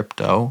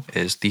Crypto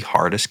is the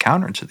hardest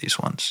counter to these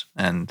ones.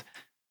 And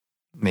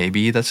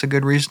maybe that's a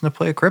good reason to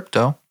play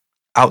Crypto,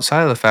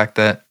 outside of the fact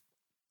that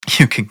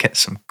you can get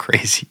some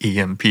crazy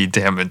EMP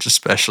damage,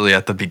 especially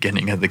at the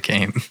beginning of the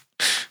game.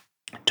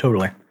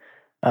 Totally.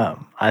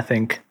 I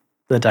think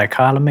the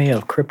dichotomy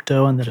of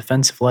Crypto and the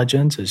defensive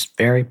legends is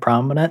very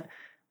prominent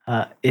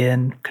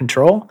in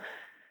Control.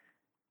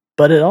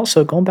 But it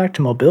also, going back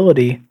to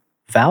mobility,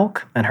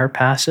 Valk and her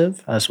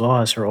passive, as well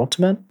as her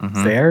ultimate,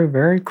 very,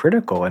 very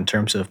critical in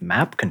terms of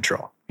map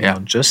control. You know,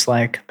 just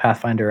like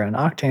Pathfinder and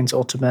Octane's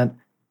ultimate,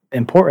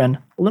 important,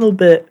 a little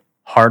bit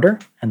harder,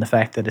 and the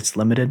fact that it's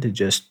limited to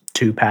just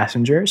 2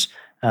 passengers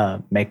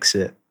makes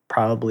it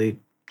probably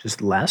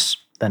just less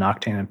than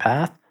Octane and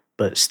Path,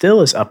 but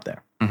still is up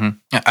there.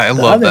 I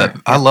love that.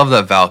 I love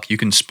that Valk. You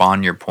can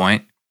spawn your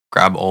point,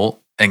 grab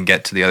ult, and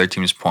get to the other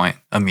team's point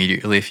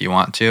immediately if you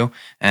want to,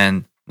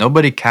 and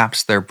nobody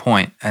caps their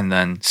point and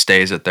then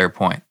stays at their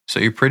point. So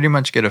you pretty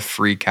much get a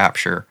free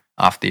capture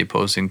off the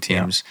opposing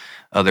team's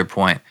other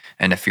point.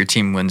 And if your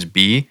team wins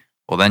B,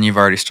 well, then you've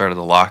already started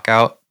the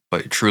lockout,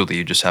 but truly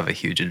you just have a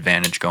huge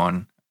advantage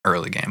going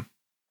early game.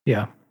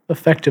 Yeah,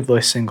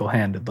 effectively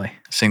single-handedly.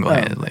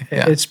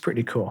 Yeah. It's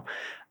pretty cool.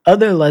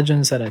 Other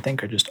legends that I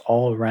think are just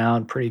all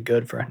around pretty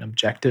good for an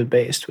objective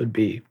based would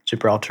be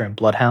Gibraltar and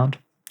Bloodhound.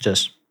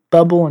 Just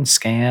Bubble and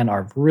Scan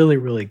are really,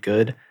 really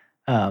good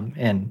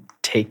in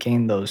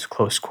taking those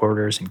close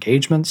quarters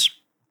engagements.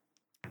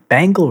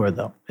 Bangalore,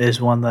 though,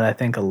 is one that I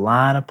think a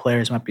lot of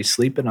players might be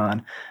sleeping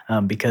on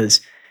because,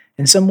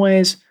 in some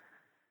ways,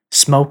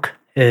 smoke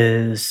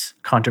is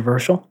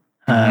controversial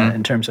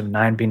in terms of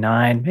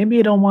 9v9. Maybe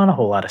you don't want a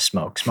whole lot of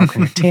smoke. Smoke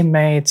from your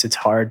teammates, it's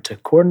hard to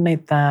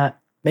coordinate that.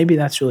 Maybe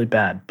that's really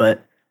bad.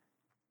 But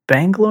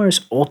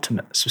Bangalore's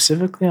ultimate,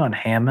 specifically on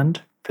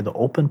Hammond, for the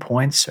open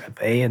points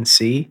of A and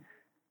C,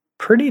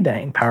 pretty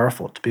dang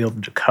powerful to be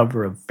able to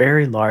cover a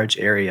very large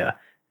area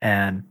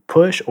and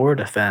push or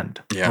defend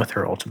with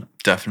her ultimate.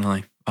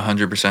 Definitely.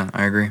 100%.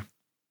 I agree.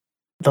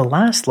 The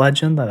last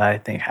legend that I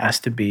think has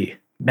to be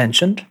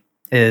mentioned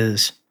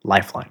is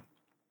Lifeline.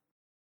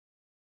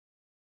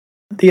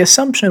 The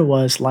assumption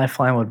was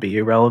Lifeline would be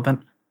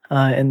irrelevant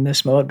in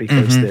this mode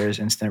because there's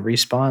instant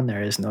respawn,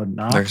 there is no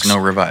knocks. There's no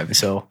revive.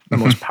 So the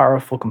most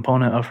powerful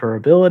component of her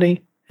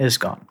ability is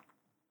gone.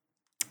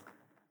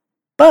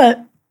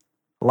 But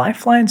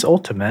Lifeline's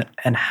ultimate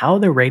and how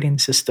the rating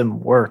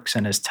system works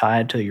and is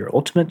tied to your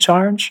ultimate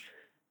charge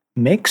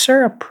makes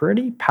her a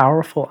pretty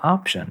powerful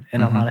option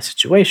in a lot of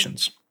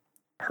situations.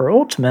 Her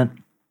ultimate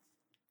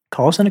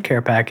calls in a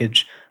care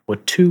package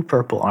with 2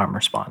 purple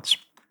armor spawns.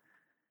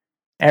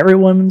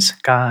 Everyone's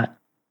got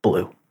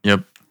blue.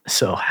 Yep.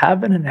 So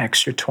having an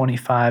extra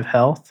 25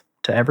 health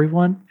to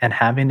everyone and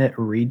having it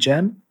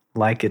regen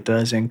like it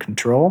does in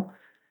Control,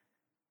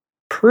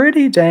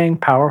 pretty dang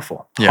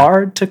powerful. Yeah.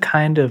 Hard to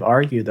kind of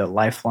argue that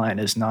Lifeline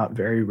is not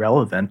very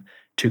relevant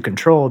to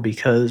Control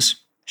because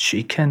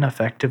she can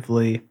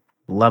effectively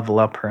level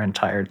up her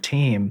entire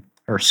team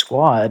or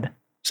squad's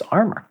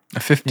armor. A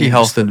 50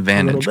 health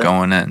advantage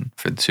going in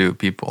for the 2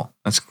 people.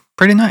 That's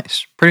pretty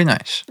nice. Pretty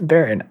nice.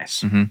 Very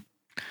nice.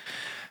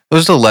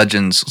 Those are the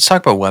legends. Let's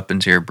talk about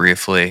weapons here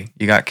briefly.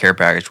 You got care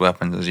package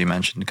weapons, as you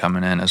mentioned,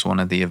 coming in as one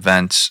of the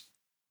events.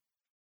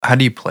 How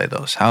do you play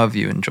those? How have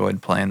you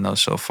enjoyed playing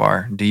those so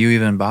far? Do you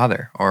even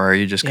bother? Or are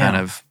you just kind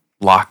of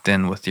locked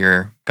in with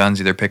your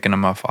guns, either picking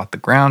them up off the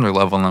ground or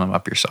leveling them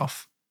up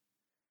yourself?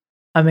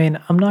 I mean,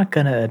 I'm not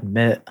going to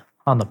admit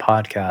on the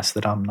podcast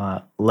that I'm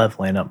not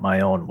leveling up my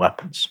own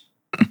weapons.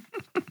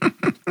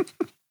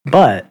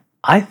 But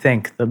I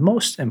think the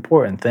most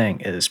important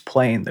thing is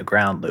playing the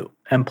ground loot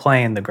and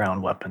playing the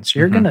ground weapons.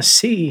 You're going to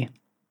see,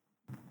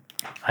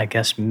 I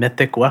guess,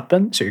 mythic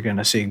weapons. You're going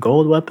to see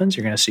gold weapons.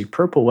 You're going to see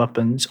purple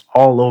weapons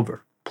all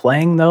over.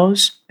 Playing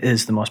those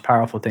is the most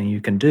powerful thing you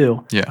can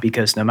do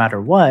because no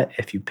matter what,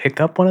 if you pick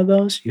up one of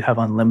those, you have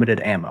unlimited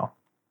ammo.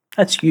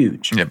 That's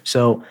huge. Yep.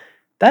 So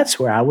that's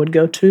where I would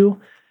go to.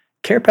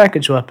 Care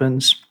package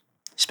weapons,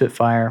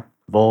 Spitfire,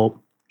 Volt,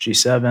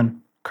 G7,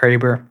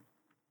 Kraber,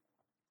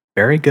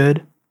 very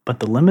good, but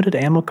the limited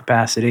ammo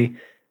capacity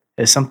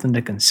is something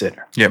to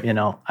consider. Yep. You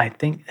know, I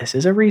think this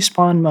is a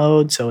respawn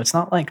mode, so it's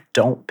not like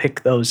don't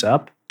pick those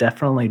up.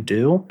 Definitely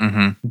do.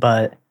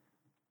 But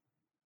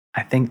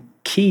I think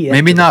key into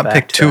maybe not pick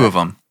fact 2 that- of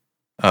them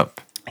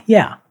up.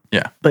 Yeah.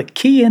 Yeah. But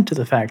key into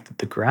the fact that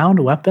the ground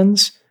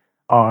weapons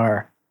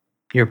are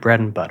your bread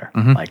and butter.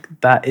 Like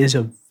that is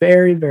a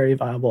very, very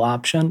viable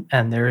option,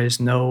 and there is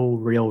no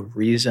real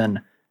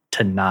reason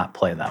to not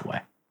play that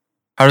way.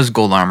 How does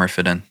gold armor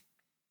fit in?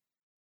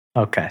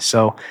 Okay,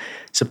 so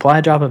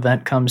supply drop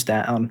event comes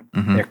down,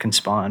 there can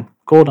spawn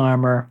gold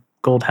armor,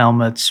 gold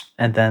helmets,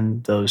 and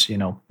then those,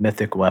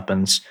 mythic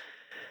weapons.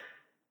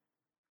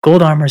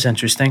 Gold armor is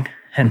interesting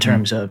in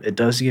terms of it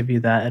does give you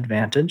that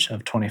advantage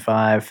of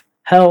 25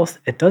 health.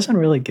 It doesn't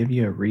really give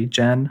you a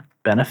regen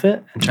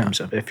benefit in terms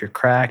of if you're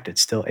cracked,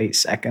 it's still 8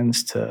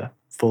 seconds to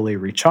fully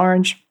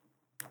recharge.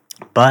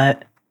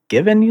 But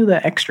giving you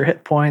the extra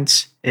hit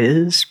points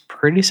is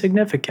pretty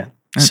significant.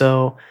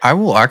 So I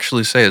will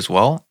actually say as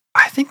well,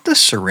 I think the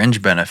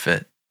syringe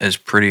benefit is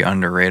pretty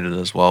underrated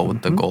as well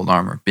with the gold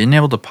armor. Being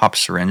able to pop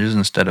syringes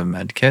instead of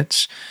med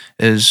kits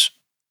is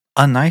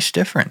a nice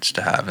difference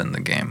to have in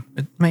the game.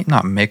 It may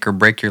not make or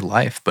break your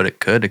life, but it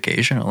could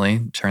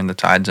occasionally turn the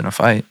tides in a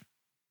fight.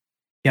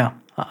 Yeah,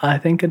 I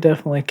think it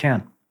definitely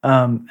can.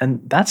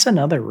 And that's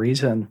another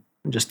reason,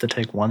 just to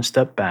take one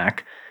step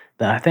back,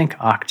 that I think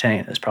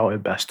Octane is probably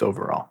best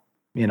overall.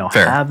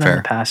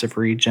 Having passive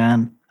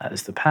regen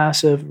as the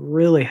passive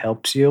really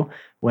helps you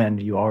when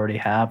you already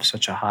have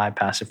such a high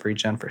passive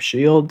regen for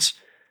shields.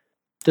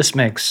 This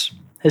makes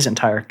his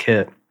entire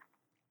kit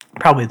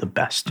probably the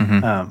best.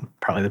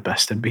 Probably the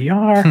best in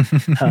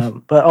BR,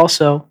 but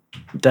also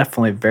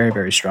definitely very,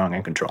 very strong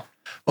in Control.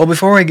 Well,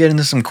 before we get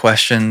into some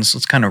questions,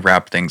 let's kind of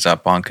wrap things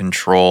up on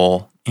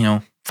Control.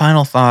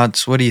 Final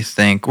thoughts. What do you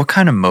think? What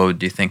kind of mode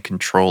do you think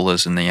Control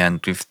is in the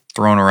end? We've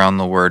thrown around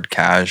the word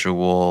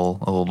casual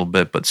a little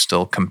bit, but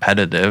still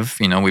competitive.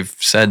 We've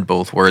said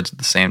both words at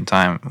the same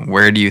time.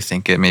 Where do you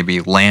think it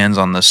maybe lands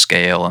on the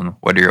scale, and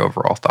what are your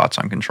overall thoughts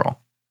on Control?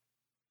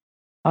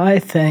 I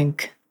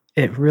think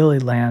it really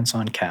lands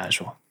on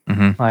casual.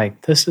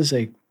 Like, this is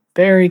a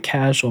very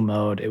casual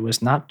mode. It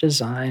was not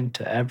designed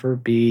to ever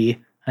be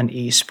an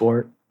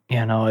esport.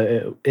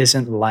 It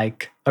isn't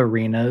like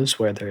arenas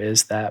where there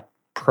is that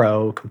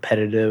pro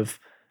competitive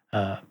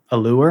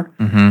allure.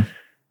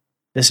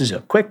 This is a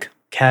quick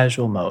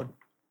casual mode.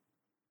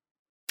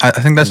 I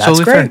think that's And that's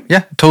totally great. fair.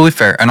 Yeah, totally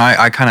fair. And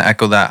I kind of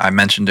echo that. I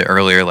mentioned it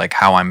earlier, like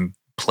how I'm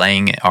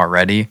playing it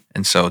already.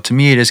 And so to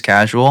me, it is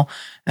casual.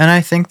 And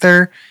I think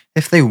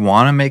if they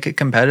want to make it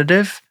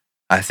competitive,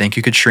 I think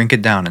you could shrink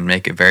it down and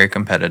make it very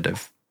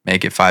competitive.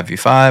 Make it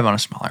 5v5 on a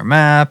smaller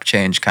map,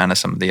 change kind of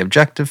some of the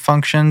objective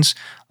functions.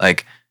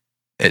 Like,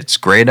 it's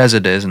great as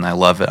it is, and I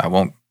love it. I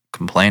won't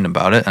complain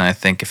about it. And I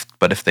think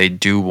if they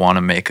do want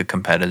to make a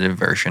competitive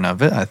version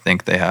of it, I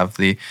think they have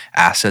the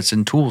assets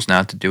and tools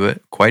now to do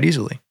it quite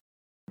easily.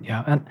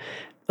 Yeah, and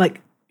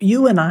like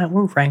you and I,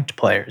 we're ranked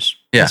players.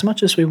 Yeah. As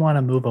much as we want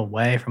to move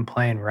away from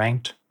playing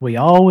ranked, we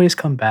always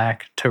come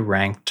back to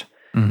ranked,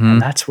 Mm-hmm.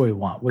 and that's what we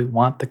want. We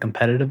want the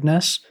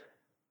competitiveness.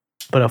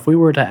 But if we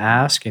were to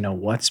ask,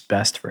 what's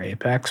best for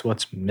Apex,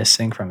 what's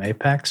missing from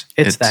Apex,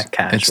 it's that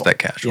casual. It's that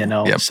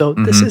casual. Yep. So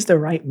this is the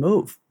right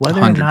move.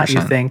 Whether or not you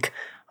 100%. think,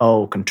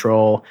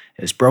 control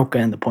is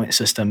broken, the point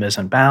system is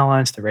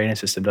unbalanced, the rating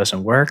system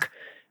doesn't work.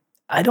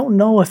 I don't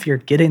know if you're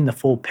getting the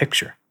full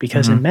picture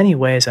because in many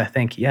ways, I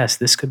think, yes,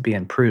 this could be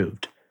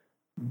improved.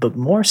 But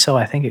more so,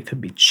 I think it could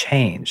be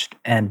changed.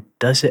 And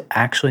does it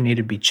actually need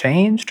to be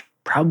changed?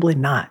 Probably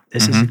not.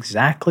 This is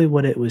exactly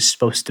what it was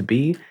supposed to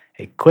be.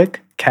 A quick,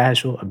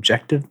 casual,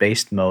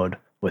 objective-based mode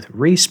with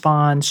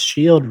respawns,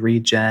 shield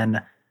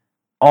regen,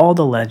 all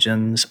the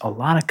legends, a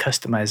lot of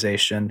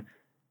customization.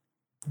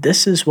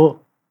 This is what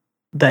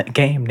that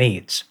game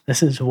needs.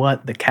 This is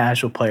what the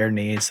casual player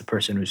needs, the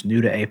person who's new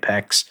to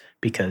Apex,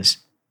 because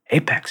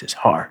Apex is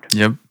hard.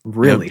 Yep.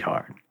 Really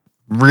hard.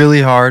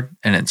 Really hard,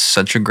 and it's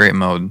such a great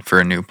mode for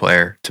a new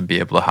player to be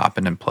able to hop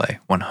in and play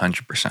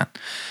 100%.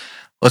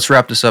 Let's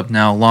wrap this up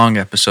now. Long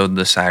episode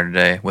this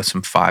Saturday with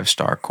some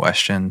 5-star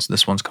questions.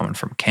 This one's coming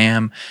from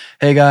Cam.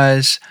 Hey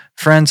guys,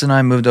 friends and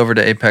I moved over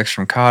to Apex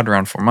from COD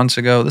around 4 months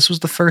ago. This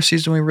was the first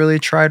season we really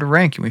tried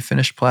rank, and we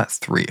finished Plat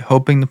 3,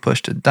 hoping to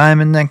push to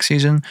Diamond next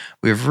season.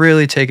 We have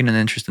really taken an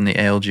interest in the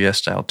ALGS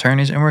style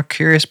tourneys, and we're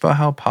curious about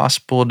how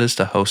possible it is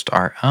to host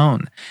our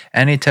own.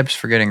 Any tips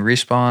for getting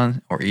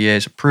Respawn or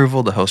EA's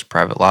approval to host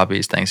private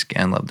lobbies? Thanks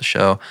again, love the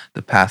show.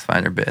 The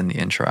Pathfinder bit in the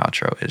intro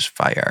outro is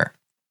fire.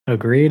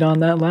 Agreed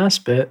on that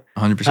last bit.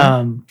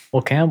 100%.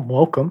 Well, Cam,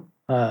 welcome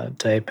to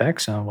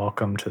Apex and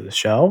welcome to the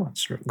show.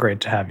 It's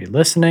great to have you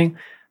listening.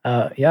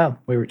 Yeah,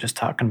 we were just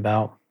talking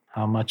about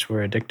how much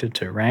we're addicted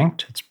to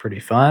ranked. It's pretty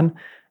fun.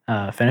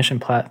 Finishing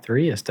Plat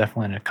 3 is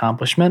definitely an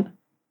accomplishment.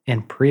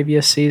 In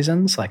previous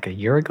seasons, like a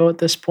year ago at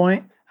this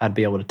point, I'd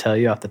be able to tell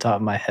you off the top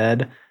of my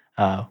head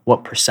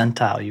what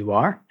percentile you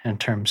are in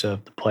terms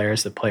of the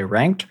players that play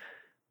ranked.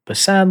 But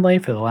sadly,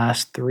 for the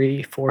last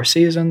 3-4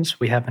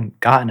 seasons, we haven't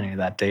gotten any of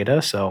that data,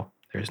 so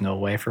there's no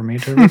way for me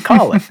to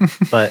recall it.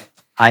 But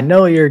I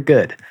know you're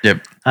good.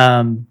 Yep.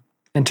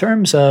 In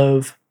terms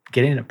of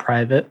getting a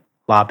private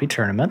lobby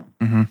tournament,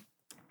 Mm-hmm.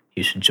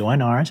 you should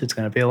join ours. It's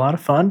going to be a lot of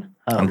fun.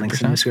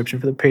 Links in 100%. the description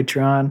for the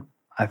Patreon.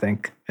 I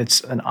think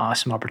it's an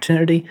awesome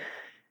opportunity.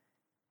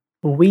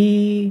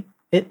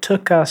 It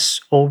took us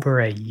over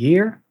a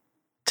year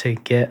to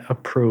get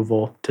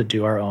approval to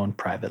do our own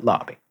private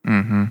lobby.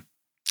 Mm-hmm.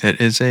 It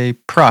is a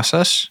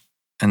process,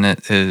 and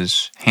it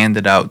is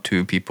handed out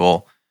to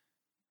people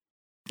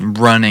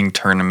running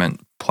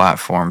tournament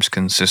platforms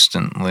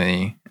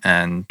consistently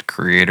and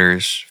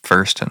creators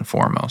first and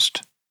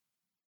foremost.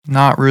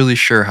 Not really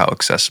sure how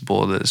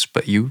accessible it is,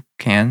 but you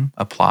can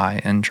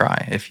apply and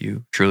try if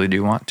you truly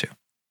do want to.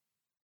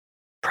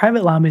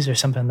 Private lobbies are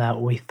something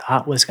that we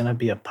thought was going to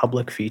be a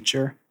public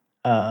feature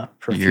for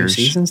a few Years.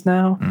 seasons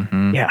now.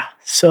 Mm-hmm. Yeah,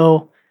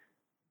 so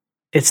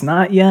it's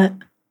not yet.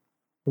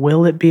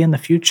 Will it be in the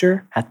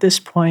future? At this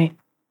point,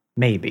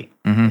 maybe.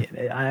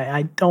 Mm-hmm.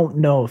 I don't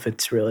know if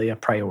it's really a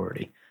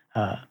priority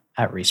at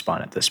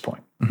Respawn at this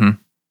point. Mhm.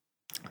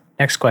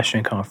 Next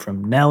question coming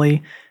from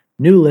Nelly.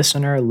 New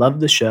listener, love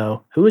the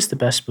show. Who is the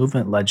best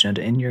movement legend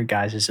in your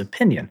guys'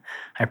 opinion?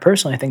 I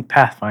personally think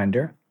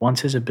Pathfinder,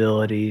 once his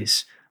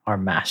abilities are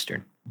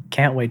mastered.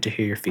 Can't wait to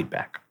hear your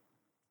feedback.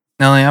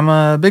 Nelly, I'm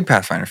a big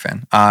Pathfinder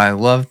fan. I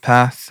love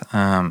Path,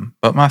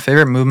 but my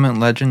favorite movement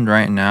legend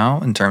right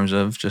now, in terms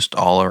of just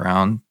all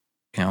around,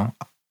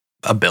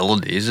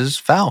 abilities, is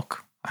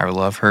Valk. I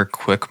love her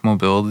quick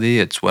mobility.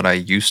 It's what I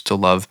used to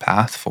love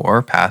Path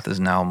for. Path is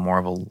now more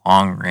of a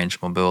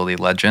long-range mobility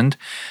legend.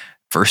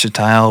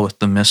 Versatile with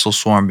the missile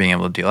swarm being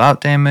able to deal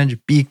out damage,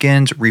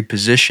 beacons,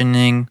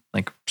 repositioning,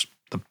 like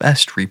the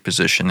best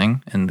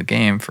repositioning in the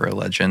game for a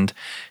legend.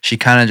 She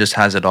kind of just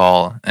has it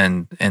all,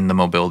 and in the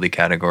mobility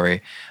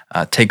category,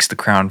 takes the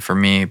crown for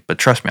me. But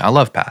trust me, I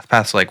love Path.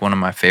 Path's like one of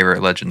my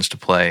favorite legends to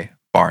play,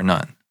 bar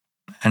none.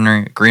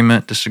 Henry,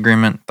 agreement,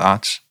 disagreement,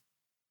 thoughts?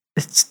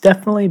 It's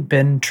definitely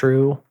been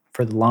true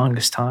for the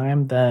longest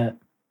time that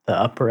the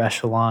upper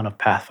echelon of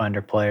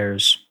Pathfinder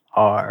players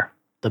are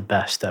the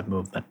best at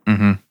movement.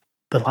 Mm-hmm.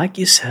 But like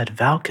you said,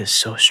 Valk is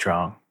so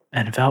strong,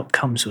 and Valk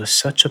comes with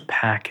such a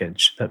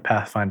package that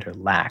Pathfinder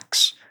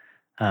lacks.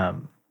 I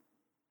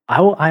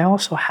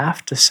also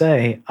have to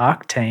say,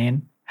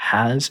 Octane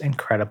has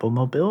incredible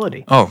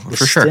mobility. Oh, The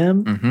for sure.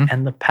 stim Mm-hmm.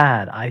 and the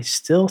pad, I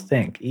still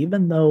think,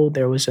 even though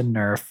there was a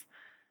nerf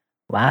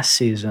last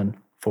season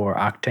for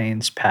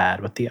Octane's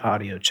pad with the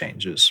audio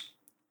changes.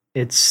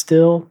 It's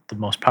still the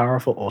most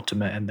powerful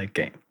ultimate in the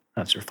game.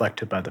 That's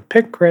reflected by the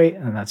pick rate,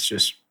 and that's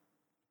just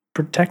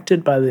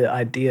protected by the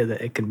idea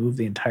that it can move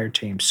the entire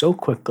team so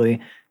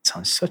quickly. It's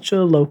on such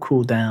a low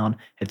cooldown.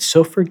 It's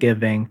so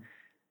forgiving.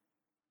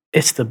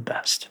 It's the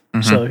best.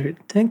 So if you're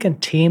thinking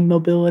team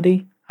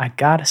mobility, I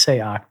gotta say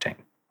Octane.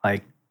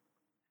 Like,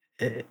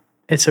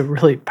 it's a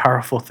really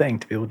powerful thing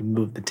to be able to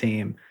move the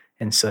team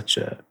in such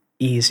a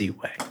easy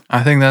way.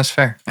 I think that's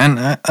fair. And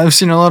I've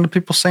seen a lot of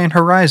people saying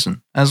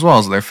Horizon as well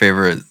as their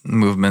favorite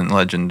movement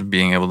legend,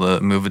 being able to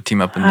move a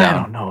team up and down.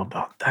 I don't know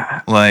about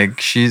that.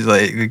 Like, she's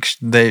like,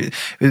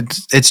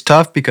 it's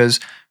tough because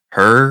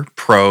her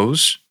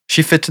pros,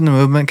 she fits in the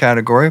movement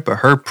category, but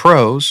her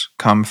pros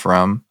come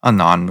from a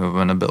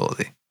non-movement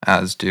ability,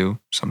 as do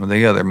some of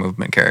the other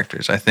movement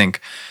characters. I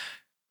think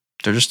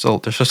there's just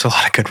a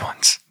lot of good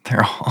ones.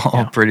 They're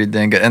all pretty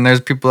dang good. And there's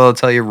people that'll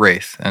tell you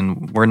Wraith,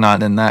 and we're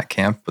not in that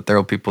camp, but there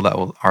are people that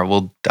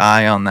will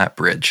die on that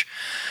bridge.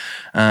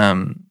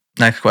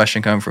 Next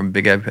question coming from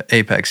Big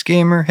Apex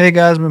Gamer. Hey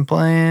guys, been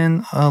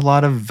playing a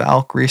lot of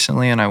Valk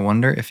recently, and I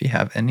wonder if you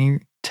have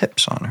any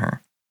tips on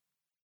her.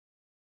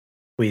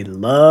 We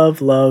love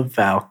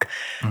Valk.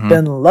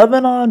 Been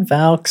loving on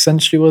Valk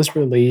since she was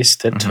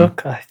released. It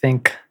took, I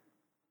think,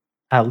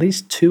 at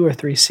least 2 or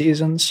 3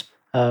 seasons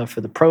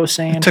for the pro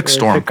scene. It took to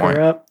really pick Stormpoint.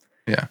 her up.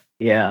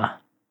 Yeah.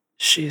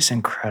 She's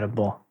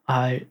incredible.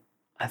 I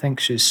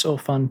think she's so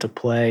fun to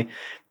play.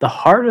 The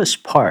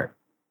hardest part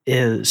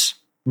is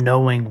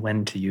knowing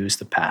when to use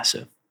the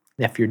passive.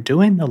 If you're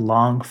doing the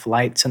long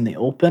flights in the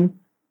open,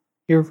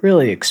 you're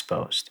really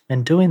exposed.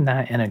 And doing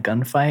that in a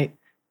gunfight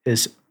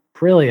is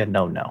really a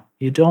no-no.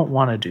 You don't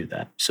want to do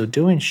that. So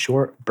doing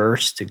short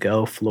bursts to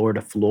go floor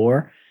to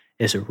floor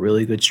is a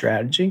really good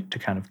strategy to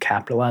kind of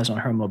capitalize on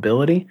her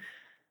mobility.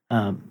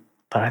 But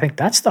I think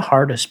that's the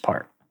hardest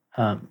part.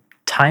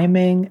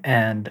 Timing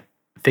and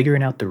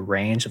figuring out the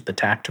range of the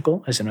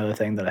tactical is another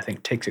thing that I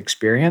think takes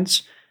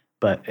experience.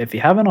 But if you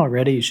haven't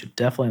already, you should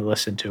definitely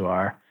listen to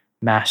our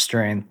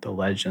Mastering the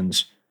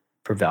Legends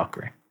for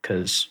Valkyrie,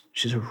 because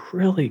she's a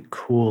really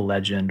cool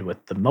legend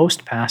with the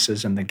most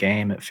passes in the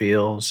game, it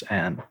feels,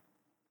 and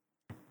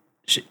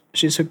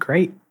she's a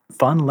great,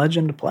 fun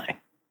legend to play.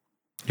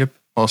 Yep,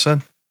 well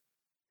said.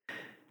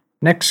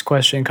 Next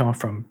question coming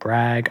from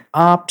Bragg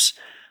Ops.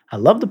 I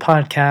love the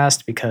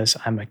podcast because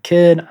I'm a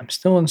kid. I'm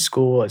still in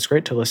school. It's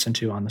great to listen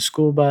to on the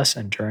school bus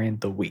and during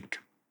the week.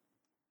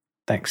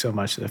 Thanks so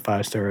much for the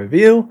 5-star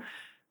review.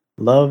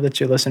 Love that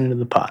you're listening to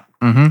the pod.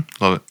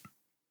 Love it.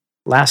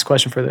 Last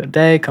question for the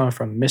day coming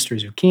from Mr.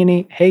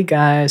 Zucchini. Hey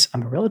guys,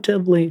 I'm a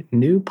relatively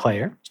new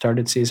player,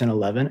 started season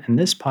 11, and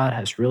this pod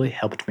has really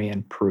helped me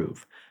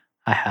improve.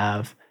 I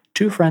have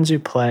 2 friends who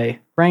play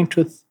ranked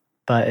with,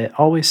 but it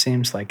always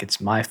seems like it's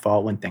my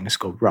fault when things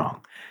go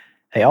wrong.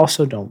 They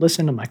also don't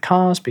listen to my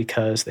calls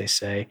because they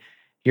say,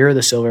 you're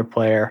the silver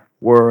player,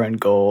 we're in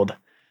gold.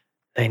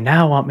 They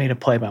now want me to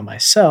play by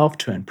myself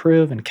to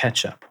improve and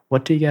catch up.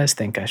 What do you guys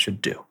think I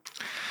should do?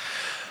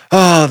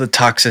 Oh, the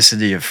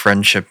toxicity of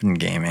friendship and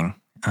gaming.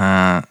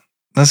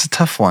 That's a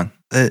tough one.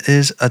 It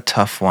is a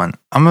tough one.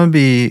 I'm going to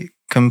be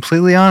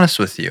completely honest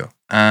with you.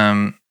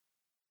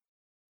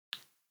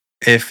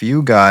 If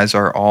you guys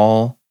are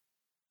all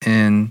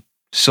in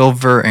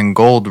silver and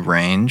gold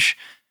range,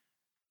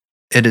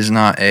 it is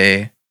not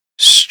a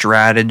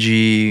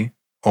strategy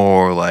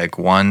or like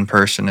one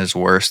person is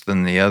worse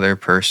than the other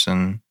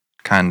person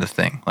kind of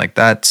thing. Like,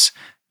 that's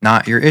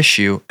not your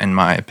issue, in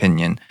my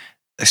opinion.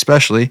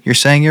 Especially, you're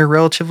saying you're a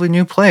relatively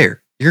new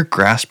player. You're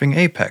grasping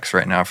Apex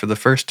right now for the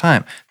first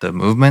time. The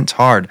movement's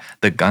hard.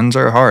 The guns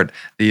are hard.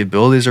 The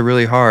abilities are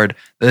really hard.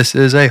 This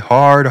is a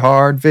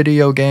hard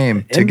video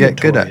game to get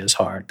good at. Inventory is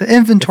hard. The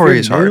inventory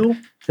is hard.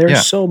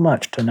 There's so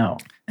much to know.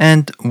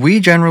 And we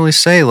generally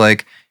say,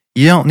 like,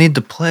 you don't need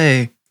to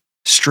play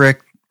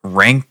strict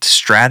ranked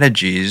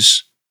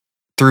strategies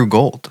through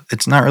gold.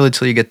 It's not really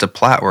till you get to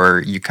plat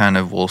where you kind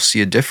of will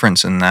see a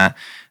difference in that.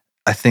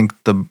 I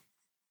think the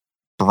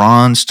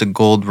bronze to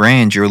gold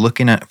range, you're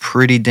looking at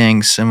pretty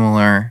dang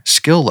similar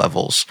skill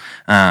levels.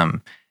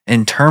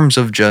 In terms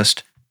of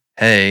just,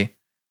 hey,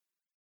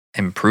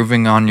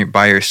 improving on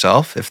by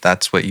yourself, if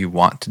that's what you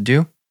want to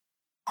do.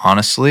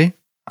 Honestly,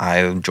 I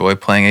enjoy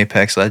playing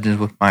Apex Legends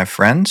with my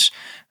friends.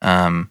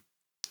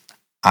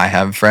 I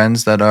have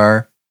friends that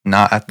are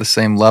not at the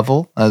same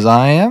level as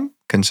I am,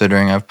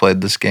 considering I've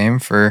played this game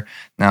for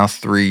now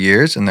 3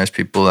 years, and there's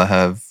people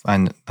that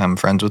I'm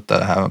friends with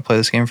that haven't played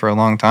this game for a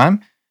long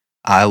time.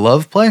 I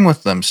love playing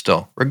with them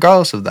still,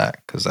 regardless of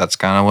that, because that's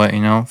kind of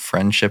what,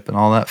 friendship and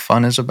all that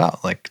fun is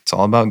about. Like, it's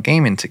all about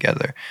gaming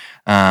together.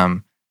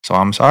 So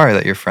I'm sorry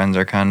that your friends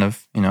are kind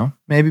of,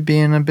 maybe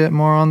being a bit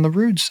more on the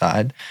rude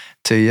side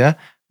to you.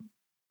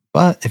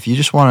 But if you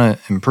just want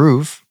to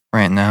improve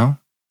right now,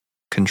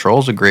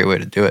 Control's a great way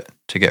to do it,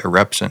 to get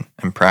reps in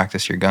and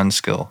practice your gun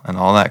skill and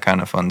all that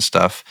kind of fun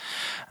stuff.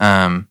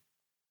 Yeah,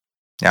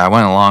 I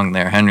went along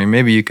there. Henry,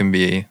 maybe you can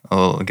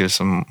give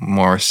some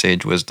more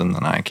sage wisdom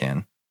than I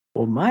can.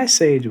 Well, my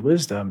sage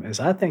wisdom is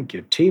I think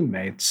your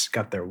teammates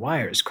got their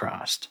wires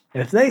crossed.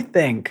 If they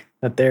think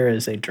that there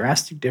is a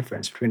drastic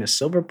difference between a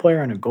silver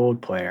player and a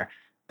gold player,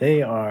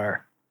 they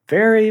are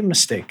very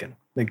mistaken.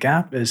 The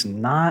gap is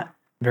not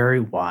very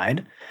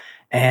wide.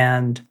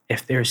 And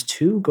if there's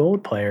 2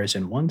 gold players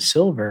and 1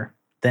 silver,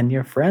 then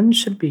your friend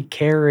should be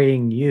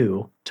carrying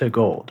you to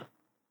gold.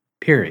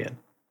 Period.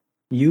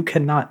 You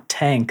cannot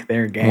tank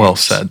their games. Well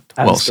said.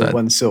 Well as the said.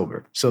 1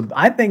 silver. So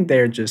I think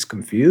they're just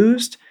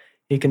confused.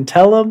 You can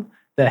tell them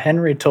that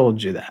Henry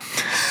told you that.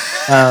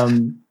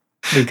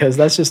 Because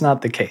that's just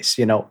not the case.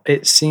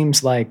 It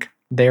seems like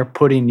they're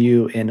putting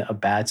you in a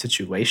bad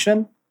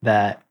situation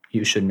that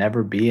you should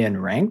never be in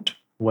ranked,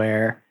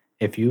 where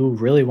if you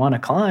really want to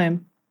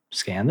climb,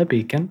 scan the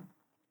beacon,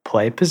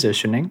 play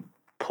positioning,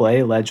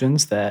 play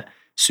legends that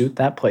suit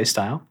that play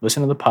style,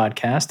 listen to the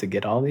podcast to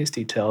get all these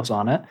details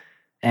on it,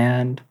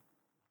 and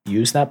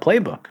use that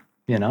playbook.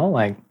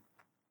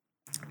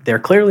 They're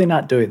clearly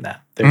not doing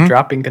that. They're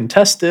dropping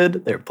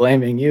contested. They're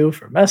blaming you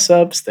for mess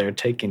ups. They're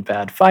taking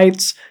bad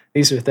fights.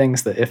 These are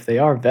things that if they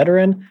are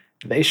veteran,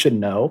 they should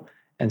know.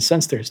 And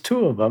since there's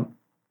 2 of them,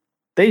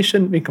 they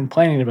shouldn't be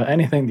complaining about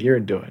anything that you're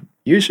doing.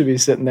 You should be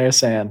sitting there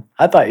saying,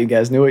 I thought you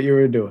guys knew what you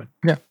were doing.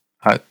 Yeah.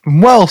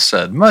 Well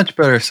said. Much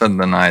better said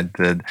than I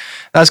did.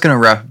 That's going to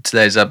wrap up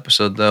today's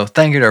episode, though.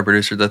 Thank you to our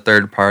producer, The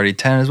Third Party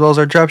 10, as well as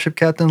our dropship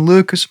captain,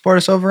 Luke, who support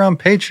us over on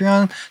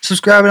Patreon.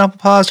 Subscribe on Apple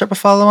Podcasts, drop a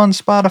follow on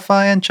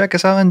Spotify, and check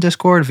us out on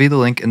Discord via the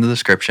link in the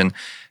description.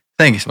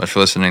 Thank you so much for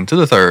listening to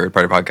The Third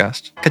Party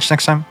Podcast. Catch you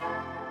next time.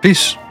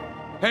 Peace.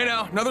 Hey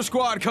now, another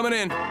squad coming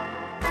in.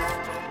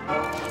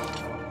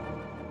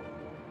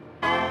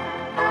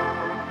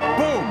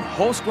 Boom,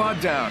 whole squad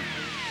down.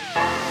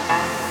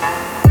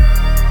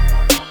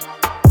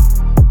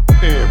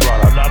 Hey,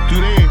 brother, not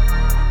today.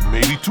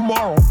 Maybe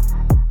tomorrow.